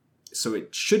 So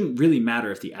it shouldn't really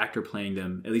matter if the actor playing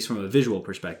them, at least from a visual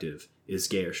perspective, is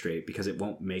gay or straight, because it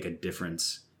won't make a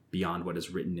difference beyond what is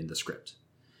written in the script.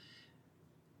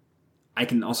 I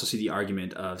can also see the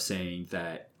argument of saying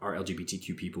that our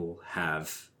LGBTQ people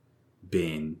have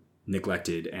been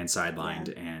neglected and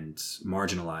sidelined and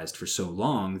marginalized for so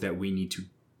long that we need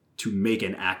to make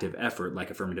an active effort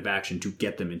like affirmative action to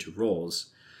get them into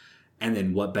roles. And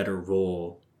then what better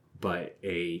role but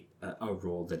a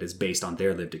role that is based on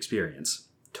their lived experience.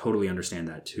 Totally understand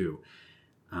that too.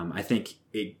 I think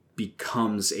it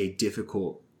becomes a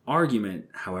difficult argument,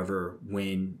 however,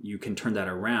 when you can turn that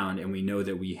around and we know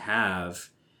that we have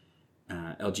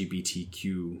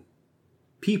LGBTQ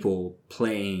people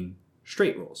playing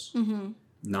straight roles,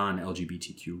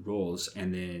 non-LGBTQ roles.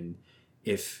 And then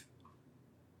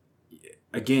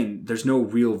again, there's no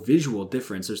real visual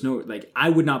difference. There's no, like, I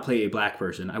would not play a black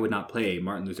person. I would not play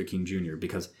Martin Luther King Jr.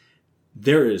 because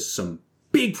there is some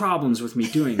big problems with me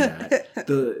doing that.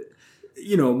 The,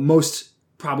 most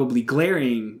probably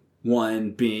glaring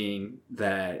one being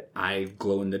that I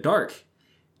glow in the dark.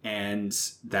 And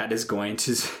that is going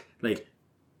to, like,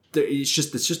 it's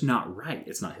just not right.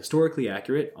 It's not historically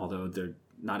accurate, although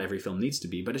not every film needs to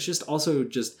be, but it's just also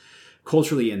just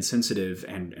culturally insensitive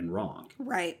and wrong.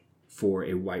 Right. For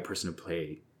a white person to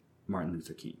play Martin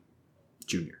Luther King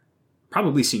Jr.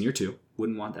 Probably senior too.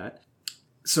 Wouldn't want that.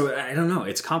 So I don't know.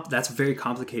 That's a very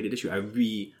complicated issue. I'd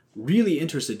be really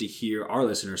interested to hear our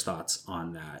listeners' thoughts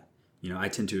on that. I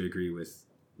tend to agree with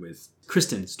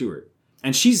Kristen Stewart.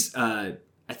 And she's, I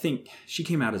think she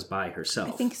came out as bi herself.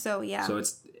 I think so, yeah. So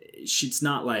she's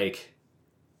not like,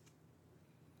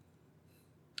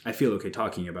 I feel okay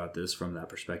talking about this from that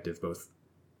perspective, both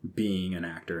being an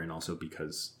actor and also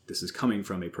because this is coming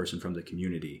from a person from the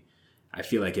community. I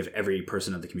feel like if every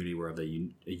person of the community were of a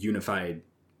unified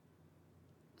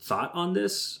thought on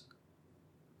this,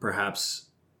 perhaps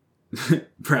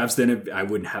then I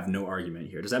wouldn't have no argument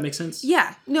here. Does that make sense?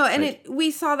 Yeah. No, and I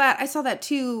saw that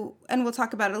too, and we'll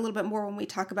talk about it a little bit more when we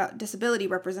talk about disability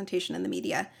representation in the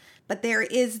media. But there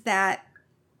is that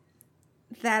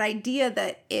idea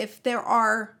that if there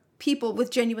are people with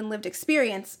genuine lived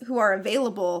experience who are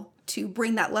available to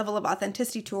bring that level of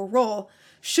authenticity to a role,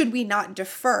 should we not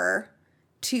defer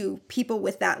to people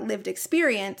with that lived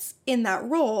experience in that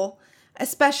role,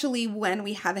 especially when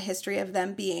we have a history of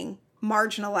them being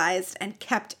marginalized and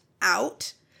kept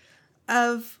out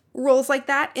of roles like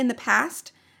that in the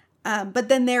past? But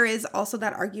then there is also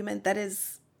that argument that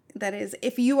is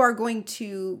if you are going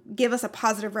to give us a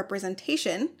positive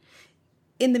representation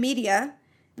in the media,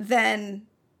 then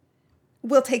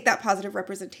we'll take that positive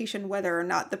representation whether or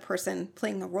not the person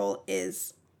playing the role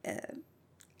has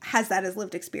that as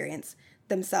lived experience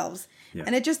themselves. Yeah.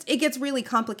 And it gets really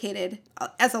complicated,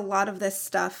 as a lot of this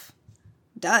stuff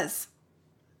does.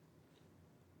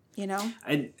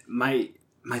 And my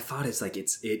thought is like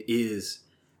it is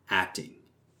acting.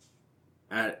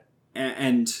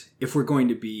 And if we're going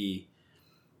to be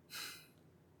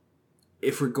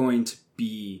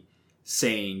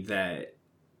saying that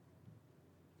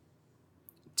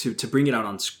to bring it out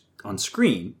on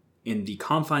screen in the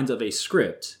confines of a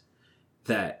script,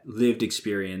 that lived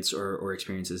experience or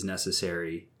experience is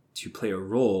necessary to play a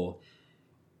role,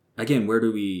 again, where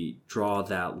do we draw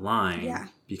that line? Yeah.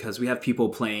 Because we have people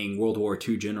playing World War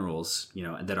II generals,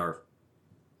 that are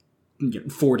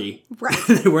 40. Right.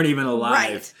 They weren't even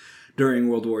alive during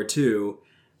World War II.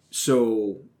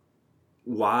 So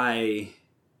why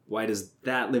does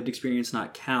that lived experience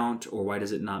not count, or why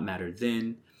does it not matter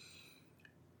then?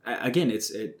 Again,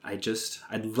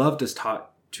 I'd love to talk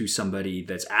to somebody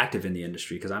that's active in the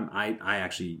industry, because I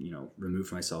actually,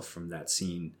 removed myself from that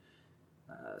scene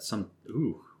a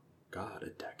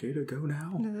decade ago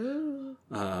now.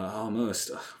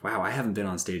 Almost. Wow, I haven't been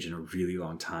on stage in a really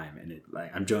long time, and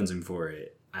I'm jonesing for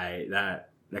it. That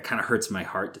kind of hurts my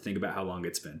heart to think about how long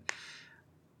it's been.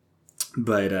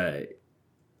 But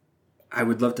I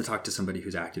would love to talk to somebody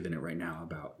who's active in it right now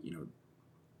about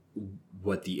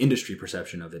what the industry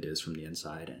perception of it is from the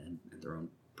inside, and their own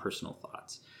personal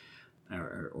thoughts,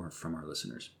 or from our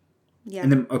listeners. Yeah.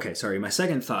 And then, okay, sorry, my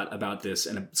second thought about this,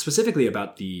 and specifically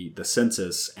about the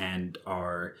census and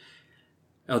our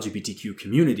LGBTQ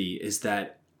community, is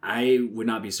that I would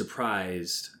not be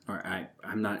surprised, or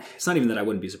I'm not, it's not even that I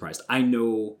wouldn't be surprised. I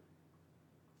know,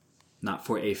 not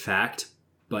for a fact,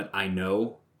 but I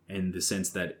know in the sense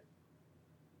that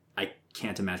I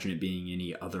can't imagine it being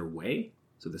any other way.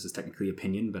 So this is technically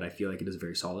opinion, but I feel like it is a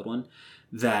very solid one,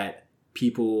 that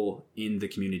people in the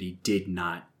community did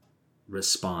not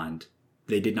respond.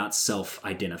 They did not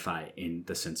self-identify in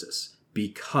the census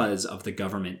because of the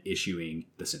government issuing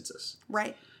the census.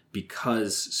 Right.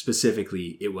 Because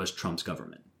specifically it was Trump's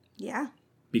government. Yeah.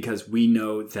 Because we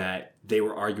know that they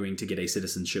were arguing to get a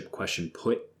citizenship question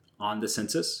put on the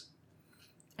census,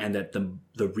 and that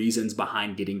the reasons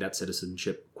behind getting that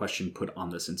citizenship question put on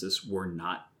the census were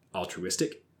not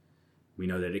altruistic, We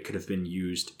know that it could have been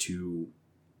used to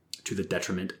the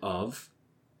detriment of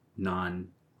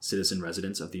non-citizen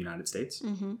residents of the United States.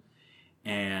 Mm-hmm.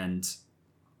 And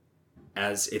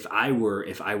as if I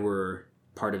were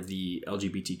part of the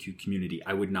LGBTQ community,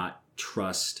 I would not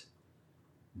trust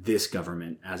this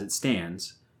government as it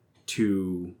stands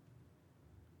to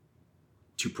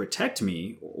protect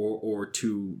me or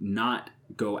to not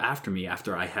go after me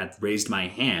after I had raised my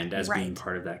hand as being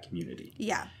part of that community.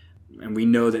 Yeah. And we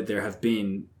know that there have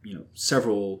been,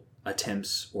 several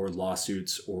attempts or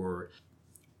lawsuits or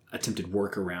attempted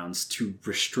workarounds to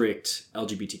restrict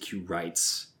LGBTQ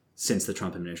rights since the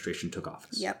Trump administration took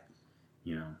office. Yep.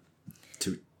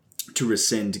 To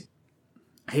rescind,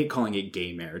 I hate calling it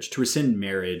gay marriage, to rescind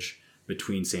marriage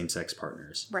between same-sex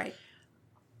partners. Right.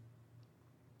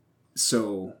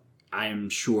 So I'm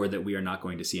sure that we are not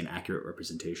going to see an accurate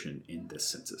representation in this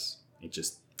census.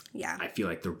 I feel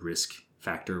like the risk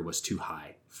factor was too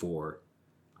high for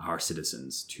our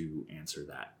citizens to answer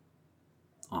that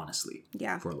honestly.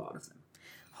 Yeah. For a lot of them.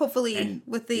 Hopefully,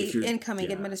 with the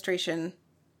incoming administration,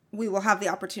 we will have the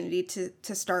opportunity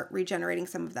to start regenerating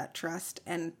some of that trust,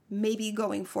 and maybe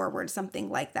going forward, something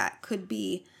like that could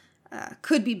be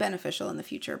beneficial in the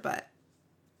future. But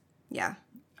yeah,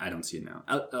 I don't see it now.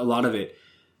 A lot of it,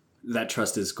 that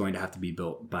trust is going to have to be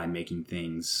built by making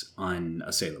things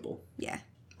unassailable. Yeah.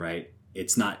 Right?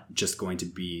 It's not just going to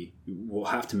be, we'll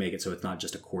have to make it so it's not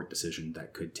just a court decision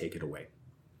that could take it away.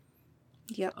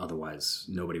 Yep. Otherwise,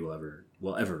 nobody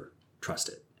will ever trust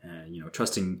it.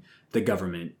 Trusting the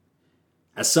government,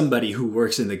 as somebody who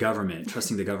works in the government,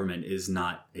 trusting the government is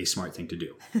not a smart thing to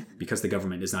do, because the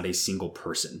government is not a single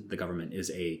person. The government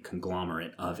is a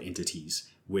conglomerate of entities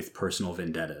with personal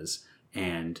vendettas,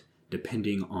 and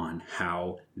depending on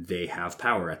how they have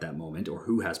power at that moment, or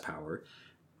who has power,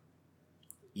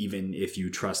 even if you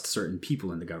trust certain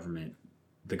people in the government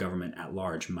at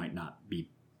large might not be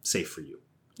safe for you.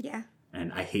 Yeah.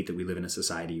 And I hate that we live in a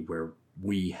society where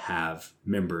we have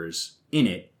members in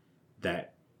it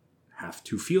that have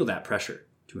to feel that pressure,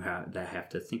 that have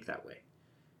to think that way.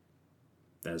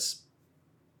 That's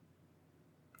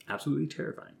absolutely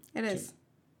terrifying. It is.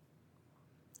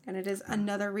 And it is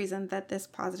another reason that this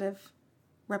positive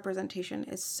representation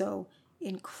is so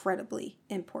incredibly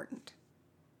important.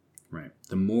 Right.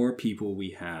 The more people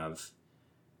we have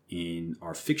in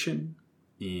our fiction,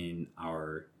 in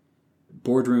our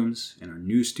boardrooms, in our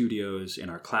news studios, in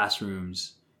our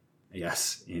classrooms,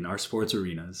 yes, in our sports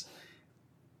arenas,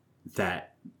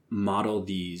 that model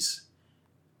these,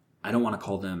 I don't want to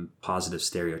call them positive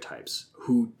stereotypes,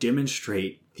 who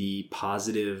demonstrate the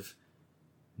positive,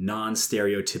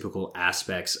 non-stereotypical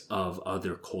aspects of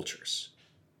other cultures.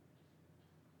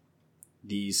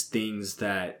 These things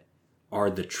that are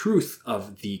the truth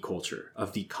of the culture,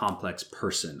 of the complex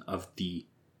person, of the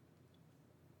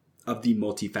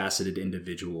multifaceted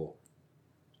individual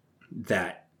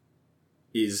that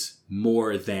is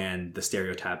more than the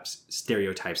stereotypes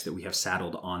that we have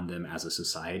saddled on them as a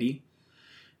society.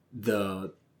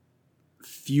 The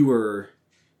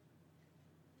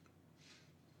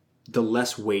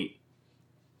less weight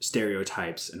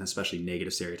stereotypes, and especially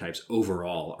negative stereotypes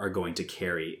overall, are going to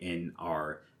carry in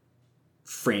our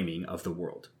framing of the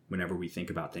world whenever we think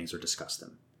about things or discuss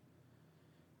them.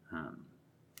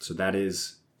 So that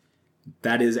is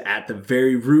at the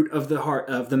very root of the heart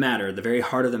of the matter, the very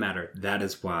heart of the matter. That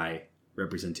is why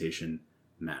representation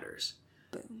matters.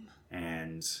 Boom.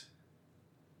 And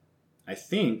I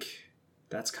think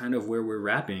that's kind of where we're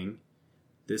wrapping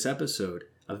this episode.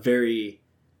 A very,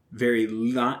 very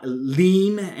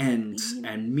lean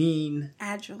and mean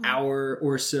agile hour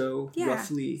or so,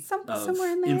 roughly, of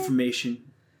somewhere in there.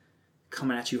 Information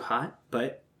coming at you hot,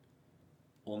 but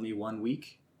only 1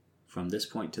 week from this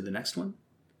point to the next one.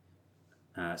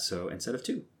 So instead of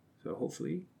 2. So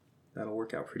hopefully that'll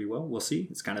work out pretty well. We'll see.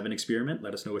 It's kind of an experiment.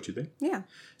 Let us know what you think. Yeah.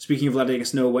 Speaking of letting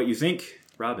us know what you think,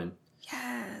 Robin.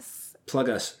 Yes. Plug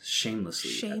us shamelessly.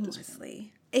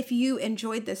 Shamelessly. If you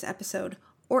enjoyed this episode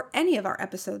or any of our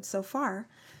episodes so far,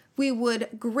 we would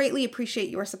greatly appreciate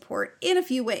your support in a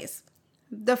few ways.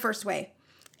 The first way,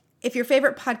 if your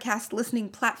favorite podcast listening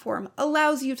platform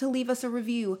allows you to leave us a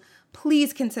review,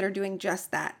 please consider doing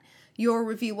just that. Your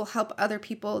review will help other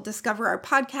people discover our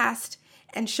podcast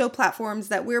and show platforms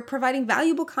that we're providing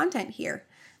valuable content here.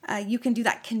 You can do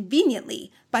that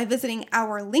conveniently by visiting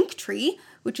our Linktree,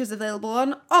 which is available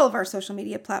on all of our social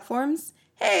media platforms.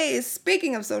 Hey,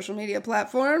 speaking of social media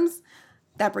platforms,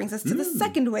 that brings us to the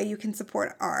second way you can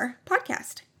support our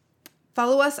podcast.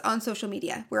 Follow us on social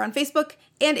media. We're on Facebook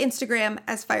and Instagram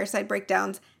as Fireside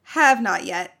Breakdowns. Have not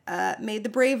yet made the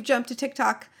brave jump to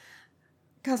TikTok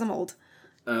because I'm old.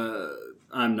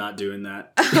 I'm not doing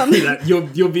that.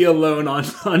 You'll be alone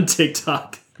on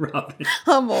TikTok, Robin.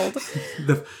 Humbled.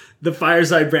 The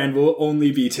Fireside brand will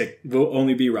only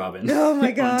be Robin. Oh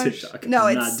my gosh. On TikTok. No,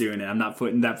 I'm not doing it. I'm not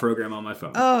putting that program on my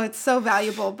phone. Oh, it's so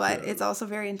valuable, but it's also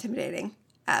very intimidating.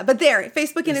 But there,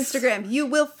 Facebook and Instagram, you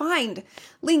will find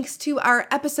links to our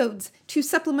episodes, to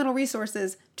supplemental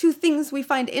resources, to things we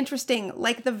find interesting,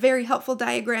 like the very helpful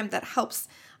diagram that helps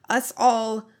us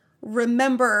all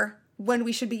remember when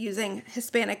we should be using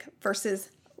Hispanic versus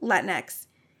Latinx.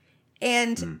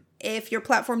 And if your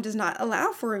platform does not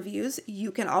allow for reviews,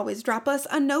 you can always drop us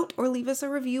a note or leave us a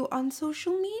review on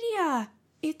social media.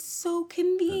 It's so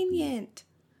convenient.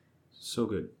 So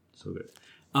good. So good.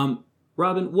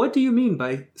 Robin, what do you mean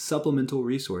by supplemental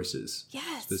resources?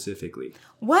 Yes. Specifically?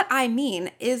 What I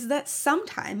mean is that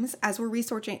sometimes as we're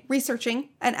researching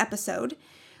an episode,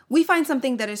 we find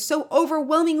something that is so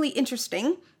overwhelmingly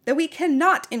interesting that we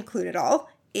cannot include it all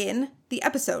in the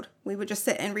episode. We would just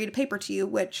sit and read a paper to you,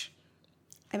 which,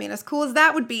 I mean, as cool as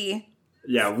that would be.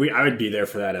 Yeah, I would be there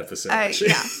for that episode.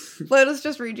 Yeah, let us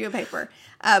just read you a paper.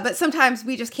 But sometimes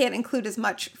we just can't include as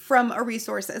much from a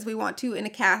resource as we want to in a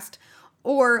cast,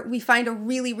 or we find a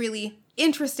really, really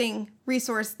interesting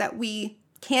resource that we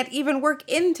can't even work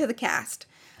into the cast.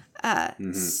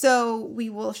 So we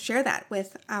will share that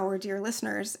with our dear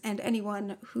listeners and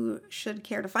anyone who should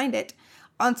care to find it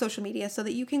on social media so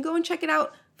that you can go and check it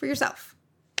out for yourself.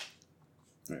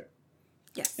 All right.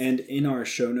 Yes. And in our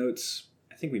show notes,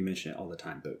 I think we mention it all the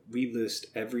time, but we list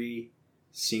every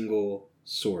single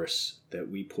source that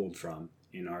we pulled from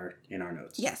in our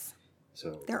notes. Yes.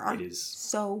 So there are it is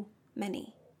so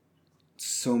many.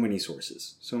 So many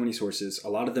sources. So many sources. A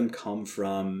lot of them come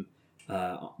from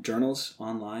journals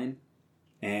online,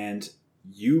 and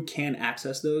you can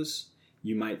access those.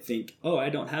 You might think, oh, I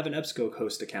don't have an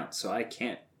EBSCOhost account, so I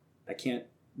can't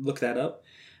look that up.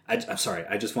 I'm sorry.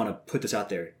 I just want to put this out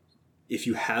there. If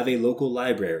you have a local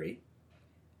library,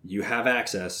 you have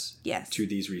access to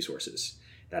these resources.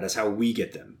 That is how we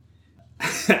get them.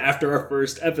 After our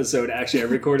first episode, actually, I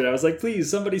recorded, I was like,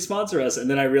 please, somebody sponsor us. And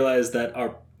then I realized that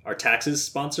our taxes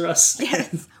sponsor us.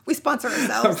 Yes, we sponsor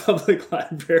ourselves. Our public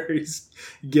libraries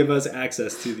give us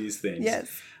access to these things.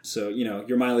 Yes. So,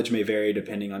 your mileage may vary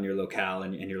depending on your locale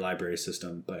and your library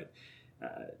system. But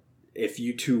if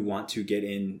you too want to get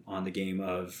in on the game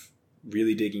of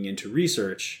really digging into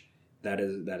research, that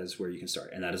is where you can start.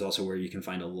 And that is also where you can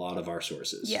find a lot of our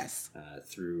sources. Yes.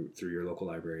 Through your local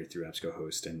library, through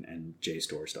EBSCOhost and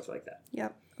JSTOR, stuff like that.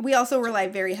 Yep. We also rely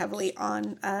very heavily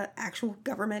on actual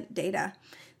government data.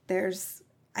 There's,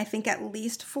 I think, at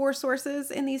least 4 sources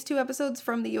in these 2 episodes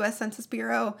from the U.S. Census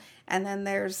Bureau. And then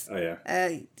there's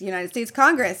the United States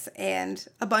Congress and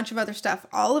a bunch of other stuff.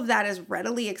 All of that is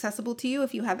readily accessible to you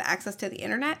if you have access to the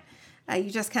internet.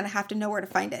 You just kind of have to know where to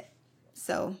find it.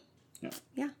 So,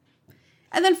 yeah.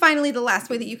 And then finally, the last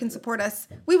way that you can support us,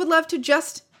 we would love to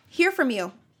just hear from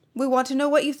you. We want to know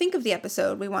what you think of the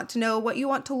episode. We want to know what you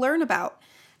want to learn about.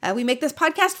 We make this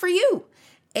podcast for you.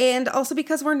 And also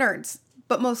because we're nerds,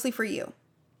 but mostly for you.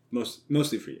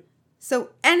 Mostly for you.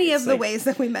 So any of the ways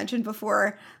that we mentioned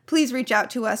before, please reach out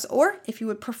to us. Or if you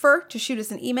would prefer to shoot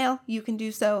us an email, you can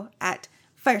do so at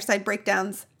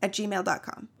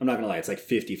firesidebreakdowns@gmail.com. I'm not going to lie, it's like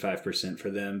 55% for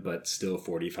them, but still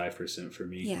 45% for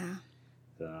me. Yeah.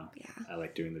 So I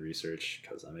like doing the research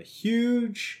because I'm a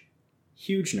huge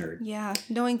nerd. Yeah.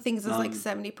 Knowing things is like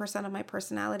 70% of my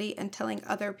personality, and telling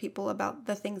other people about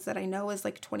the things that I know is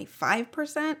like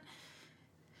 25%.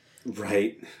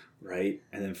 Right.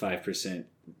 And then 5%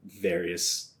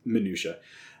 various minutia.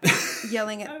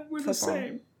 Yelling at we're football. The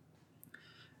same.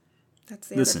 That's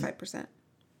the other 5%.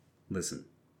 Listen.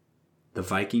 The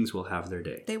Vikings will have their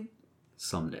day.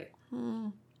 Someday.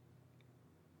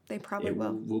 They probably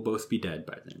will. We'll both be dead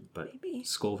by then, but maybe.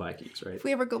 Skull Vikings, right? If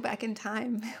we ever go back in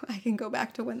time, I can go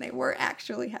back to when they were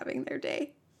actually having their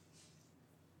day.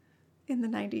 In the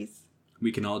 90s.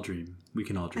 We can all dream.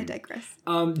 I digress.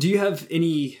 Do you have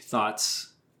any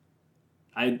thoughts?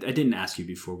 I didn't ask you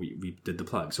before we did the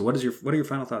plug. So what are your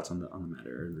final thoughts on the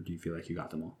matter, or do you feel like you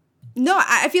got them all? No,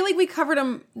 I feel like we covered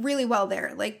them really well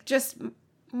there. Like, just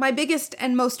my biggest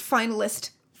and most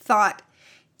finalist thought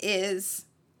is,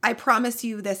 I promise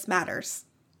you this matters,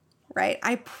 right?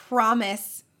 I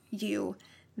promise you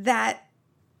that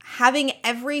having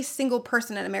every single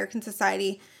person in American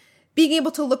society being able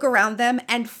to look around them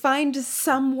and find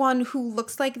someone who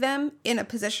looks like them in a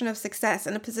position of success,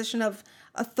 in a position of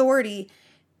authority,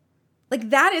 like,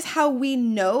 that is how we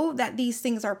know that these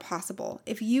things are possible.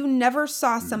 If you never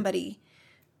saw somebody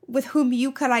with whom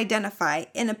you could identify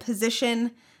in a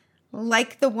position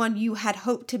like the one you had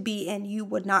hoped to be in, you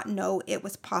would not know it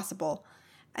was possible.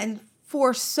 And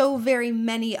for so very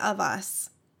many of us,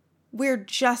 we're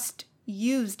just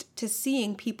used to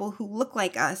seeing people who look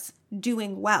like us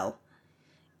doing well.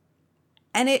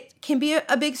 And it can be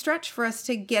a big stretch for us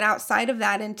to get outside of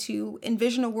that and to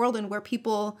envision a world in which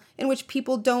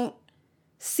people don't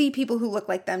see people who look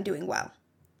like them doing well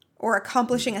or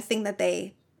accomplishing a thing that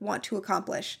they want to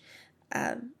accomplish.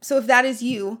 So if that is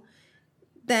you,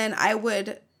 then I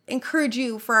would encourage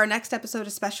you for our next episode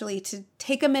especially to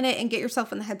take a minute and get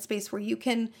yourself in the headspace where you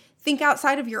can think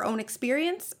outside of your own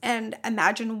experience and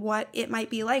imagine what it might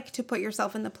be like to put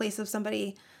yourself in the place of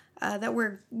somebody that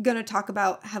we're going to talk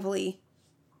about heavily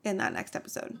in that next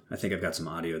episode. I think I've got some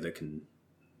audio that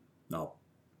I'll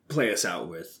play us out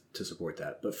with to support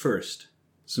that. But first,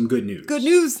 some good news. Good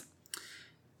news!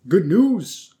 Good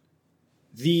news!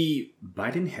 The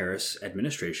Biden-Harris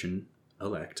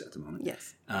administration-elect at the moment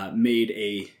yes, made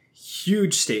a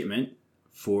huge statement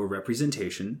for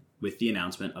representation with the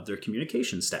announcement of their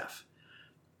communication staff.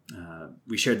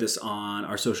 We shared this on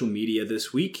our social media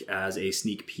this week as a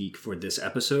sneak peek for this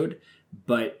episode,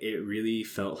 but it really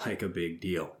felt like a big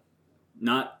deal.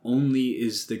 Not only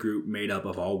is the group made up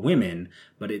of all women,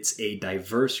 but it's a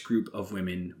diverse group of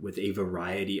women with a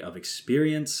variety of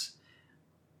experience.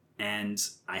 And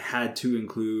we had to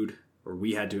include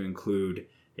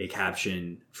a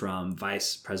caption from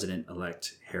Vice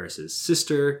President-elect Harris's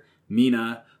sister,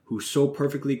 Mina, who so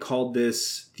perfectly called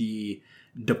this the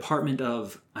Department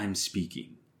of I'm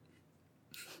Speaking.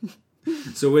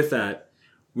 So with that,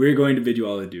 we're going to bid you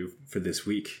all adieu for this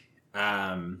week.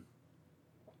 Like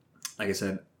I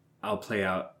said, I'll play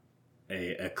out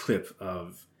a clip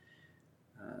of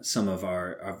some of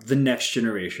the next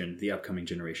generation, the upcoming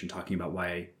generation, talking about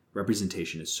why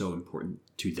representation is so important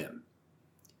to them.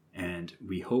 And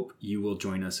we hope you will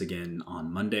join us again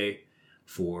on Monday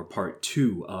for part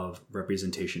 2 of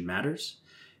Representation Matters,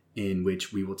 in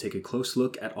which we will take a close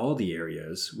look at all the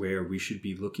areas where we should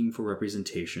be looking for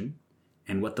representation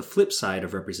and what the flip side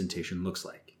of representation looks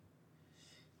like.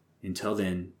 Until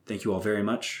then, thank you all very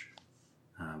much.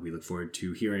 We look forward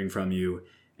to hearing from you,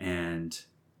 and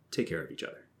take care of each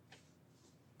other.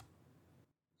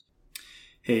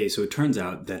 Hey, so it turns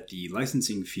out that the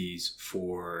licensing fees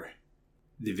for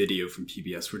the video from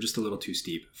PBS were just a little too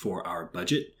steep for our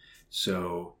budget.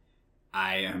 So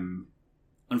I am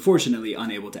unfortunately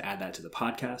unable to add that to the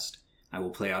podcast. I will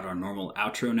play out our normal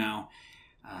outro now.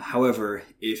 However,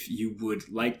 if you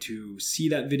would like to see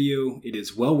that video, it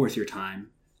is well worth your time.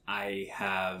 I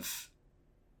have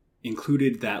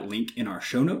included that link in our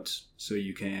show notes, so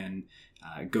you can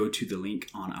go to the link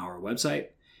on our website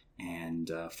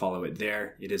and follow it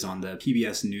there. It is on the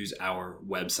PBS NewsHour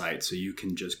website, so you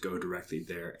can just go directly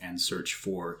there and search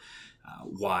for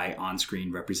why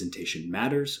on-screen representation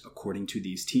matters according to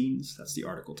these teens. That's the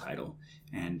article title,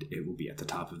 and it will be at the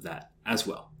top of that as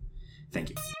well. Thank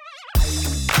you.